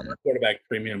 Unless I'm a quarterback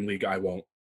premium league, I won't.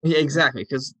 Yeah, exactly.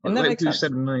 Because like we've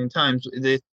said a million times,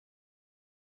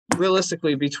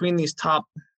 realistically between the top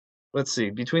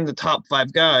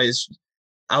 5 guys,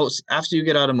 after you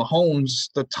get out of Mahomes,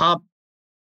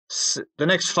 the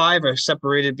next 5 are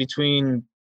separated between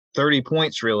 30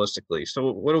 points realistically.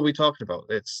 So what are we talking about?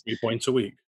 It's 3 points a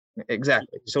week.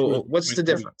 Exactly. So what's the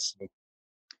difference?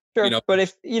 Sure, but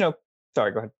if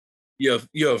sorry, go ahead. You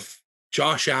have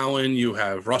Josh Allen, you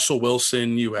have Russell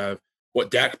Wilson, you have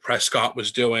what Dak Prescott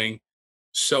was doing.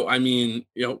 So I mean,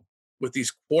 with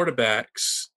these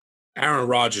quarterbacks, Aaron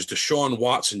Rodgers, Deshaun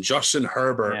Watson, Justin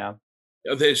Herbert,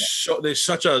 there's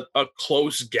such a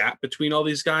close gap between all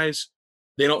these guys.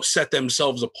 They don't set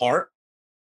themselves apart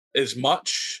as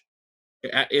much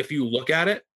if you look at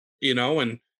it,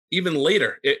 and even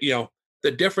later,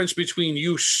 the difference between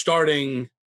you starting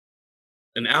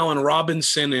an Allen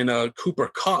Robinson and a Cooper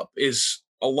Kupp is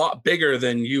a lot bigger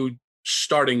than you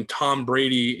starting Tom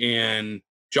Brady and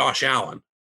Josh Allen.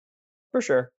 For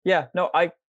sure. Yeah, no,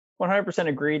 I 100%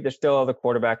 agree. There's still other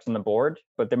quarterbacks on the board,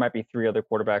 but there might be 3 other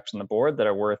quarterbacks on the board that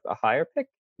are worth a higher pick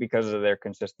because of their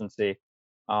consistency.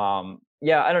 I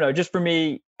don't know. Just for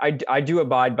me, I do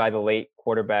abide by the late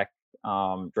quarterback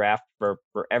draft for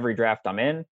every draft I'm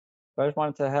in. So I just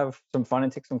wanted to have some fun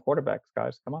and take some quarterbacks,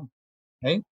 guys. Come on.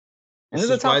 Hey, and these are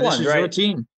the top ones, right? Your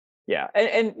team. Yeah,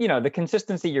 and the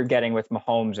consistency you're getting with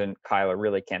Mahomes and Kyler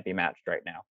really can't be matched right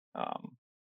now.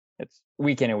 It's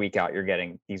week in and week out. You're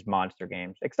getting these monster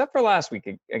games, except for last week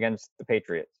against the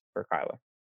Patriots for Kyler.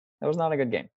 That was not a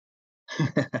good game.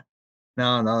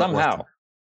 No. Somehow.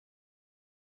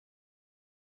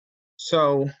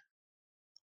 So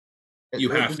you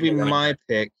have to be my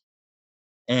pick,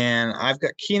 and I've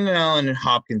got Keenan Allen and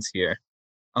Hopkins here.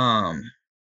 The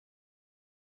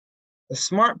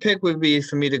smart pick would be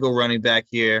for me to go running back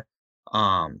here.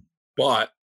 But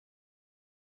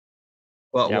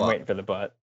I'm waiting for the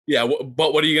but. Yeah,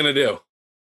 but what are you gonna do?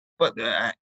 But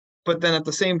then at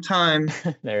the same time,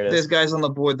 there's guys on the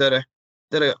board that are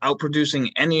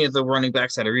outproducing any of the running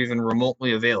backs that are even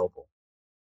remotely available.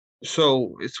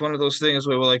 So it's one of those things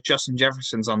where we're like Justin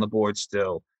Jefferson's on the board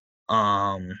still.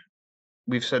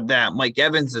 We've said that Mike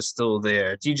Evans is still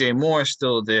there. DJ Moore is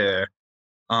still there.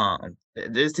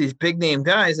 There's these big name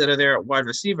guys that are there at wide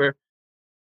receiver,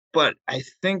 but I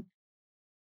think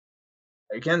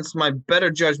against my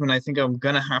better judgment, I think I'm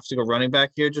gonna have to go running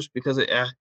back here just because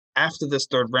after this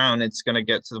 3rd round, it's gonna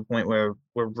get to the point where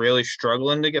we're really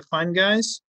struggling to find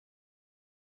guys.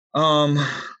 I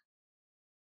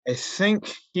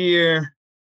think here,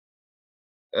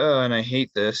 and I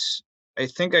hate this. I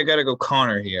think I gotta go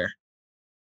Connor here.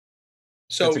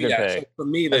 So so for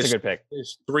me, that's a good pick.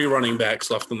 There's 3 running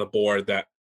backs left on the board that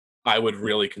I would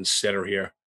really consider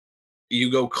here. You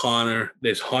go Connor.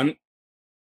 There's Hunt.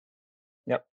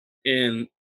 Yep. And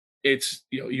it's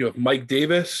you have Mike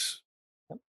Davis,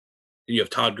 and you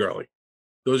have Todd Gurley.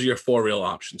 Those are your 4 real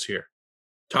options here.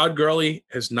 Todd Gurley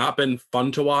has not been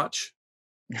fun to watch,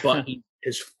 but he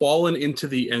has fallen into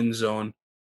the end zone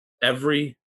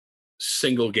every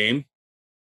single game.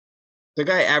 The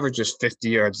guy averages 50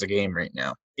 yards a game right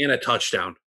now. And a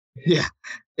touchdown. Yeah,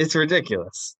 it's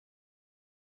ridiculous.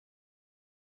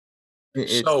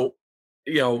 So,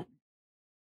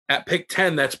 at pick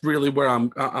 10, that's really where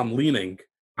I'm leaning.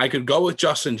 I could go with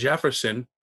Justin Jefferson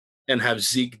and have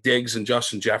Zeke Diggs and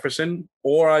Justin Jefferson,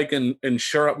 or I can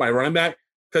insure up my running back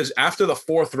because after the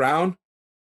 4th round,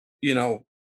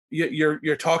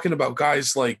 you're talking about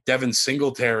guys like Devin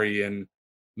Singletary and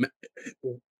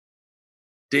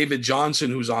David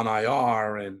Johnson, who's on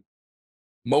IR, and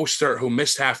Mostert, who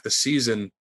missed half the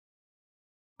season.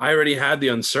 I already had the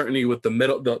uncertainty with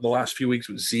the last few weeks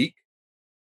with Zeke.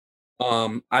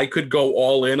 I could go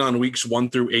all in on weeks 1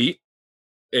 through 8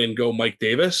 and go Mike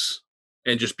Davis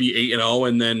and just be 8-0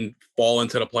 and then fall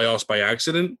into the playoffs by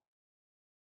accident.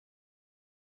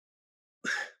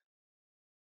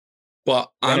 But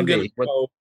I'm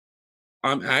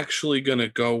actually gonna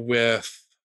go with.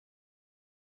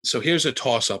 So here's a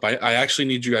toss-up. I actually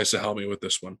need you guys to help me with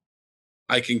this one.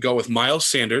 I can go with Miles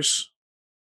Sanders,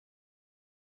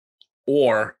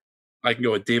 or I can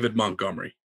go with David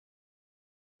Montgomery.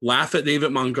 laugh at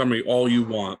David Montgomery all you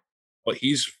want, but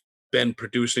he's been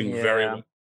producing very well.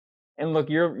 And look,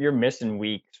 you're missing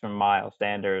weeks from Miles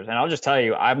Sanders, and I'll just tell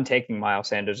you, I'm taking Miles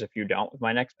Sanders if you don't with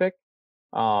my next pick.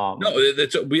 No,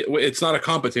 it's not a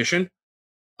competition.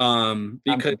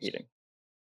 Because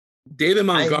David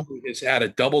Montgomery has had a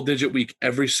double-digit week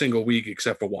every single week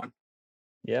except for one.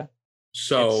 Yeah.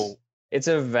 So it's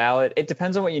a valid. It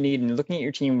depends on what you need. And looking at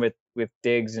your team with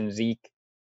Diggs and Zeke,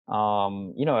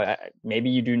 maybe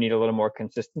you do need a little more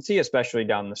consistency, especially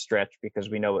down the stretch, because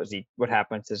we know what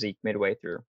happens to Zeke midway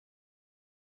through.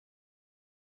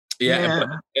 Yeah.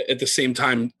 But at the same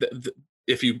time,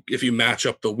 if you match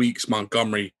up the weeks,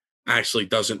 Montgomery actually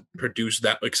doesn't produce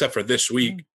that, except for this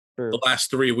week. True. The last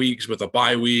 3 weeks with a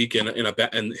bye week and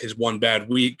his one bad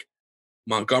week,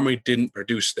 Montgomery didn't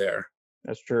produce there.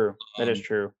 That's true. That is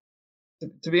true.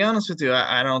 To be honest with you,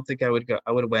 I don't think I would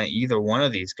have went either one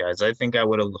of these guys. I think I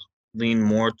would have leaned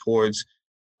more towards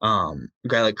a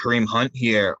guy like Kareem Hunt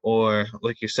here, or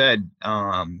like you said,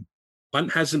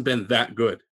 Hunt hasn't been that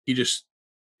good.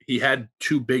 He had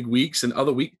 2 big weeks, and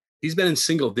other week he's been in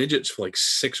single digits for like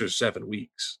 6 or 7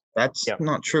 weeks. That's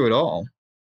not true at all.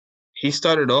 He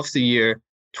started off the year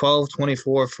 12,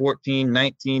 24, 14,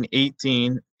 19,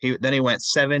 18. Then he went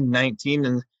 7,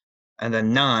 19, and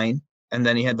then 9. And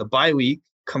then he had the bye week,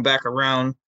 come back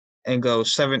around and go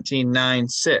 17, 9,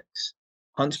 6.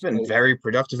 Hunt's been very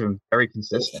productive and very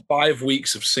consistent. 5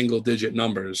 weeks of single-digit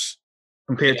numbers.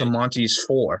 Compared to Monty's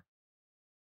 4.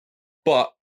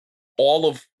 But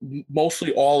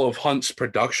mostly all of Hunt's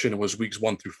production was weeks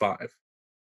 1 through 5.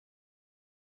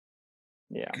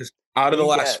 Yeah. Because out of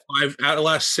the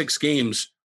last 6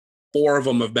 games, 4 of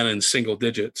them have been in single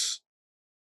digits.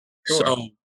 Sure. So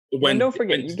don't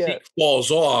forget, Zeke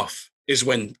falls off is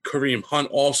when Kareem Hunt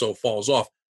also falls off.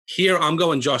 Here, I'm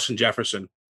going Justin Jefferson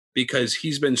because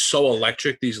he's been so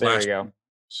electric these last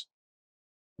weeks.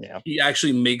 Yeah. He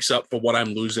actually makes up for what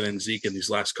I'm losing in Zeke in these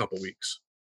last couple weeks.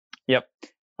 Yep.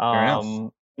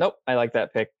 Nope, I like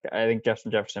that pick. I think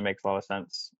Justin Jefferson makes a lot of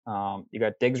sense. You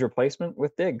got Diggs replacement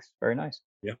with Diggs. Very nice.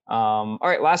 Yeah. All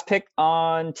right, last pick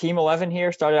on Team 11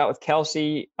 here. Started out with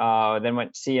Kelsey, then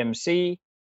went CMC.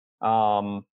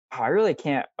 I really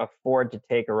can't afford to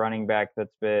take a running back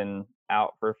that's been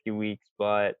out for a few weeks,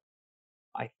 but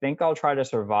I think I'll try to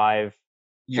survive.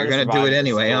 You're going to do it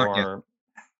anyway, aren't you?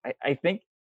 I think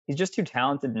he's just too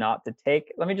talented not to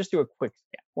take. Let me just do a quick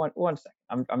scan. One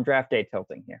second. I'm draft day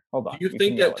tilting here. Hold on. Do you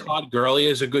think that Todd Gurley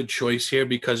is a good choice here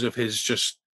because of his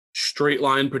just straight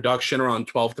line production around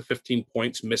 12 to 15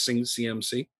 points missing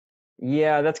CMC?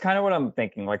 Yeah, that's kind of what I'm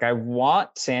thinking. Like, I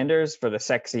want Sanders for the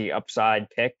sexy upside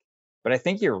pick, but I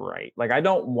think you're right. Like, I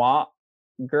don't want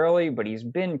Gurley, but he's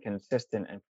been consistent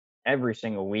every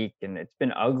single week, and it's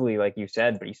been ugly, like you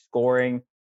said, but he's scoring.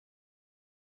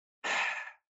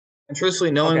 And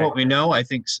truthfully, knowing what we know, I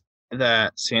think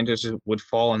that Sanders would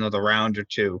fall another round or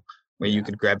two where you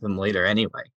could grab him later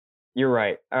anyway. You're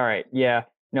right. All right. Yeah.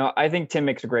 No, I think Tim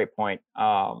makes a great point.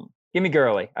 Give me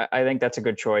Gurley. I think that's a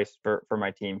good choice for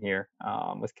my team here.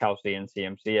 With Kelsey and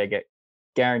CMC, I get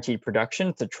guaranteed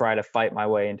production to try to fight my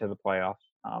way into the playoffs,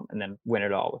 and then win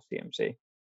it all with CMC.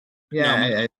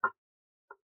 Yeah.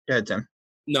 Go ahead, Tim.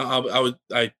 No,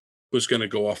 I was going to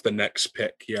go off the next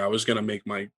pick. Yeah, I was going to make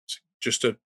just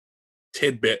a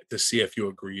tidbit to see if you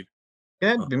agreed.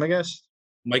 Yeah, be my guest.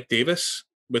 Mike Davis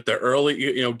with the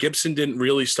early, Gibson didn't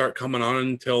really start coming on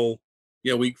until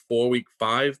week 4, week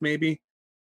 5, maybe.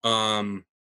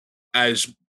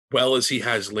 As well as he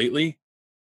has lately,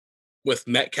 with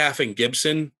Metcalf and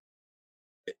Gibson,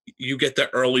 you get the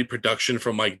early production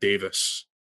from Mike Davis,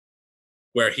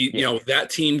 where that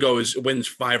team wins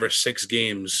 5 or 6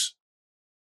 games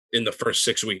in the first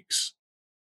 6 weeks.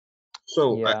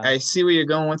 So I see where you're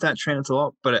going with that train of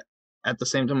thought, but at the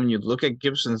same time, when you look at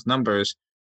Gibson's numbers,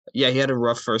 he had a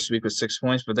rough first week with 6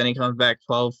 points, but then he comes back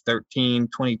 12, 13,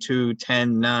 22,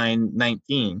 10, 9,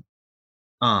 19.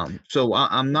 So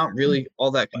I'm not really all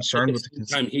that concerned with the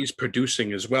time he's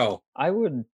producing as well. I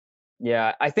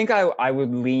think I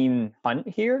would lean Hunt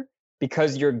here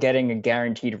because you're getting a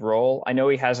guaranteed role. I know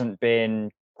he hasn't been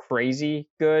crazy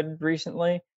good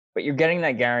recently, but you're getting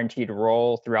that guaranteed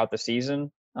role throughout the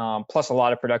season, plus a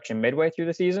lot of production midway through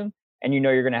the season. And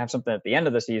you're going to have something at the end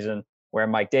of the season where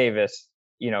Mike Davis,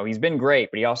 he's been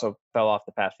great, but he also fell off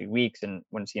the past few weeks. And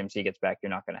when CMC gets back, you're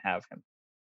not going to have him.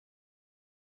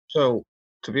 So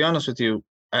to be honest with you,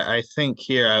 I think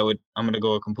here I'm going to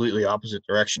go a completely opposite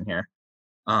direction here.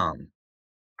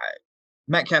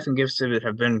 Metcalf and Gibson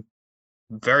have been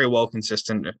very well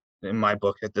consistent in my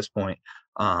book at this point.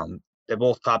 They're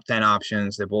both top 10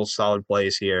 options. They're both solid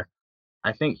plays here.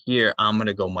 I think here I'm going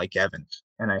to go Mike Evans.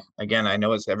 and I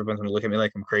know everyone's going to look at me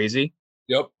like I'm crazy.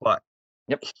 Yep. But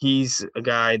he's a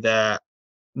guy that,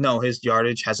 no, his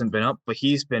yardage hasn't been up, but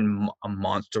he's been a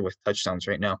monster with touchdowns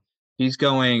right now. He's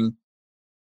going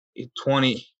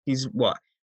 20. He's what?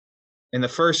 In the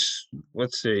first,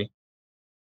 let's see.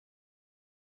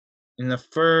 In the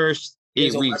first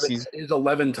 8 weeks, he's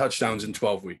 11 touchdowns in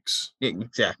 12 weeks.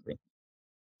 Exactly.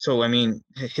 So, I mean,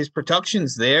 his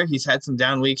production's there. He's had some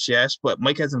down weeks, yes, but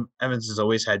Mike Evans has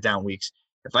always had down weeks.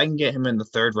 If I can get him in the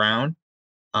third round,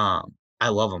 I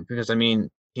love him because, I mean,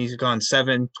 he's gone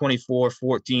 7, 24,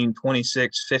 14,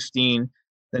 26, 15.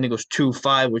 Then he goes 2,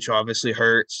 5, which obviously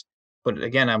hurts. But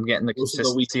again, I'm getting the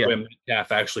consistency. When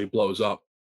Metcalf actually blows up.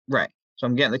 Right. So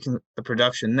I'm getting the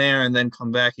production there, and then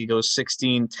come back. He goes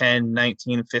 16, 10,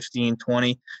 19, 15,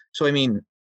 20. So, I mean,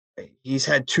 he's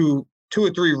had two or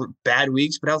three bad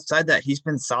weeks, but outside that, he's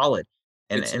been solid.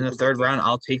 And in the third round,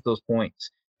 I'll take those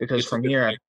points because from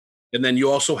here. And then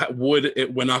you also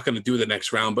we're not going to do the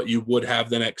next round, but you would have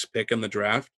the next pick in the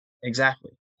draft.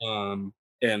 Exactly.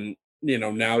 And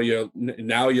now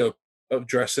you're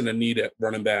addressing a need at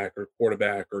running back or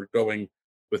quarterback or going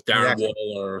with Darren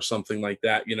Waller or something like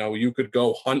that. You could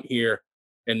go Hunt here,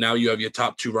 and now you have your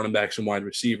top 2 running backs and wide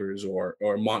receivers, or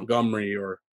Montgomery,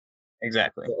 or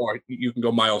exactly, or you can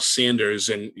go Miles Sanders,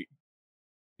 and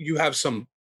you have some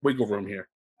wiggle room here.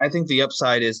 I think the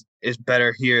upside is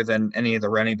better here than any of the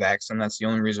running backs, and that's the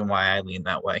only reason why I lean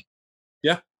that way.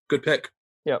 Yeah, good pick.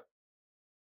 Yep.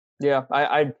 Yeah,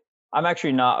 I'm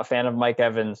actually not a fan of Mike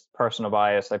Evans' personal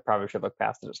bias. I probably should look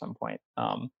past it at some point.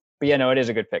 But yeah, no, it is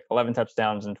a good pick. 11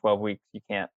 touchdowns in 12 weeks. You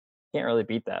can't really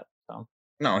beat that. So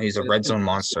no, he's a red zone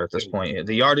monster at this point.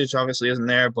 The yardage obviously isn't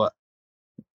there, but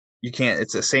you can't.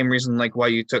 It's the same reason like why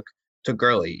you took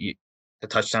Gurley. The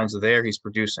touchdowns are there. He's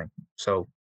producing. So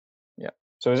yeah.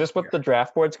 So is this what the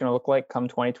draft board's going to look like come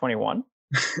 2021?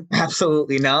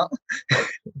 Absolutely not.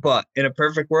 But in a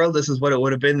perfect world, this is what it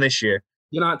would have been this year.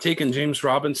 You're not taking James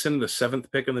Robinson, the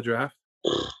 7th pick in the draft?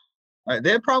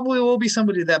 There probably will be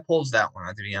somebody that pulls that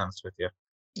one, to be honest with you.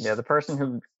 Yeah, the person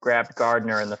who grabbed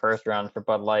Gardner in the first round for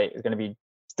Bud Light is going to be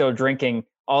still drinking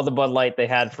all the Bud Light they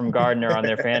had from Gardner on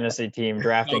their fantasy team,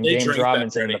 drafting James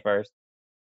Robinson in the first.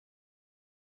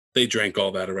 They drank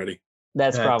all that already.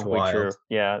 That's probably wild. True.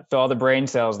 Yeah. So all the brain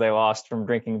cells they lost from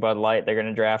drinking Bud Light, they're going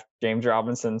to draft James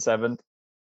Robinson 7th.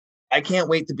 I can't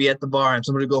wait to be at the bar and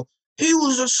somebody go, he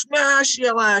was a smash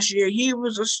last year. He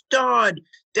was a stud.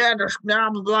 Blah, blah,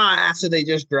 blah, after they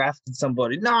just drafted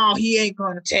somebody. No, he ain't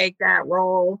going to take that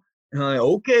role. And I'm like,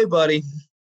 okay, buddy.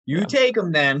 You take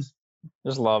him then.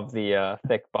 Just love the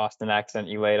thick Boston accent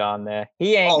you laid on there.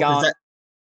 He ain't gone.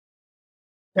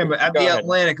 Remember, at the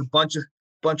Atlantic, a bunch of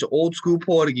old school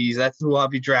Portuguese. That's who I'll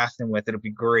be drafting with. It'll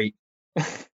be great.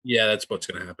 Yeah, that's what's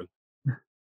going to happen.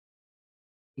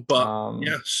 But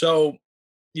yeah, so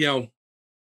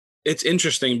it's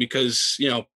interesting because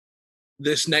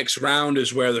this next round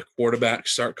is where the quarterbacks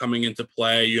start coming into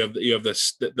play. You have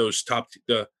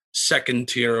the second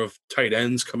tier of tight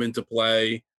ends come into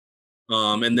play,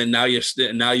 and then now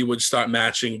you would start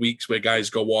matching weeks where guys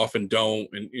go off and don't,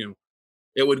 and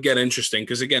it would get interesting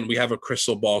because again we have a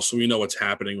crystal ball, so we know what's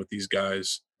happening with these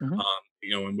guys. Mm-hmm.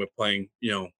 And we're playing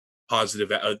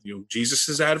positive,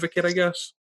 Jesus's advocate, I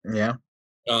guess. Yeah.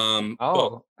 I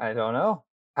don't know.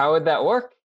 How would that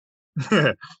work?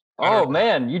 Oh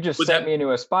man, you just sent me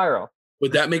into a spiral.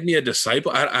 Would that make me a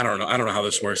disciple? I don't know. I don't know how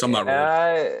this works. I'm not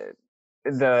really.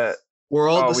 We're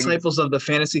all disciples of the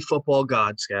fantasy football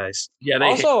gods, guys. Yeah.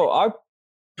 I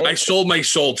sold my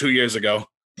soul 2 years ago.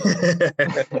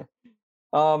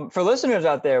 For listeners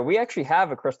out there, we actually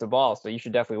have a crystal ball, so you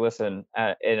should definitely listen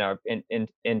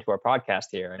into our podcast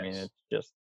here. I mean, it's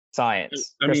just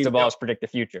science. Crystal balls predict the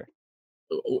future.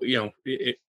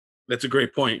 That's a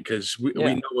great point because we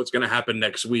know what's going to happen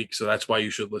next week, so that's why you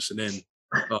should listen in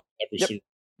and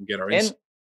get our insight.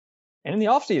 And in the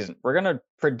off season, we're going to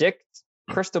predict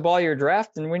crystal ball your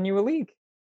draft and win you a league.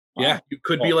 Yeah, you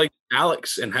could be like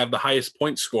Alex and have the highest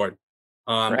points scored.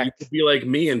 You could be like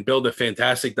me and build a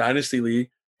fantastic dynasty league,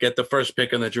 get the first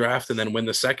pick in the draft, and then win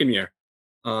the second year.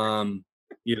 And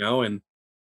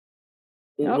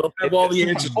we'll have all the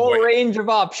answers. Whole range of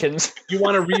options. You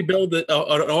want to rebuild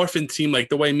an orphan team like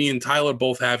the way me and Tyler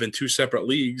both have in 2 separate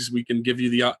leagues? We can give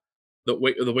you the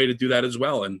way to do that as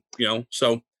well. And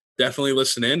so definitely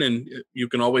listen in, and you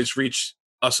can always reach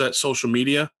us at social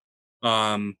media,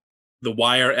 the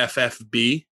Wire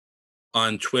FFB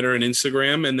on Twitter and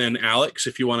Instagram, and then Alex,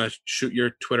 if you want to shoot your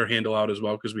Twitter handle out as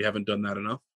well, because we haven't done that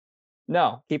enough.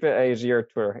 No, keep it as your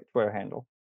Twitter handle.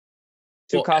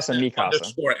 Casa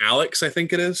Mikasa. _Alex, I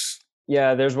think it is.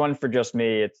 Yeah, there's one for just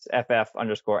me. It's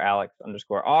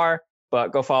FF_Alex_R.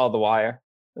 but go follow The Wire.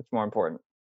 That's more important.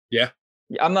 Yeah.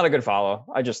 I'm not a good follow.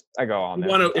 I go on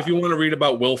there. If you want to read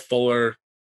about Will Fuller,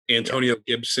 Antonio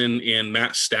Gibson, and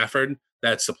Matt Stafford,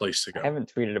 that's the place to go. I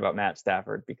haven't tweeted about Matt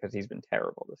Stafford because he's been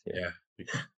terrible this year.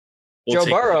 Yeah. Joe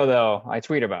Burrow, though, I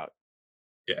tweet about.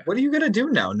 Yeah. What are you gonna do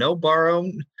now? No Burrow,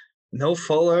 no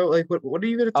Fuller. Like, what are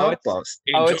you gonna talk about?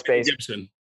 It's baseball. Gibson.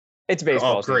 It's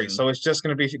baseball. Oh, great! Season. So it's just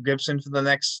gonna be Gibson for the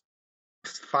next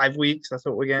 5 weeks. That's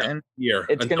what we're getting. Year.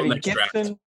 It's gonna be Gibson.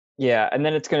 Draft. Yeah, and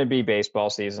then it's gonna be baseball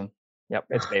season. Yep,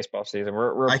 it's baseball season.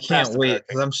 I can't wait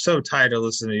because I'm so tired of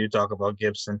listening to you talk about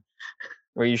Gibson.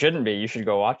 Well, you shouldn't be. You should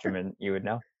go watch him, and you would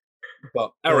know.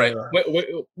 Well, all right. Wait,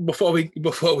 before we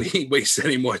waste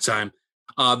any more time,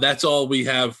 that's all we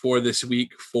have for this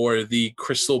week for the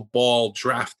Crystal Ball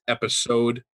draft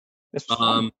episode. This was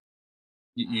fun.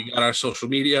 You got our social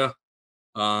media.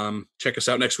 Check us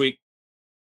out next week.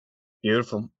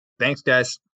 Beautiful. Thanks,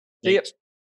 guys. See ya.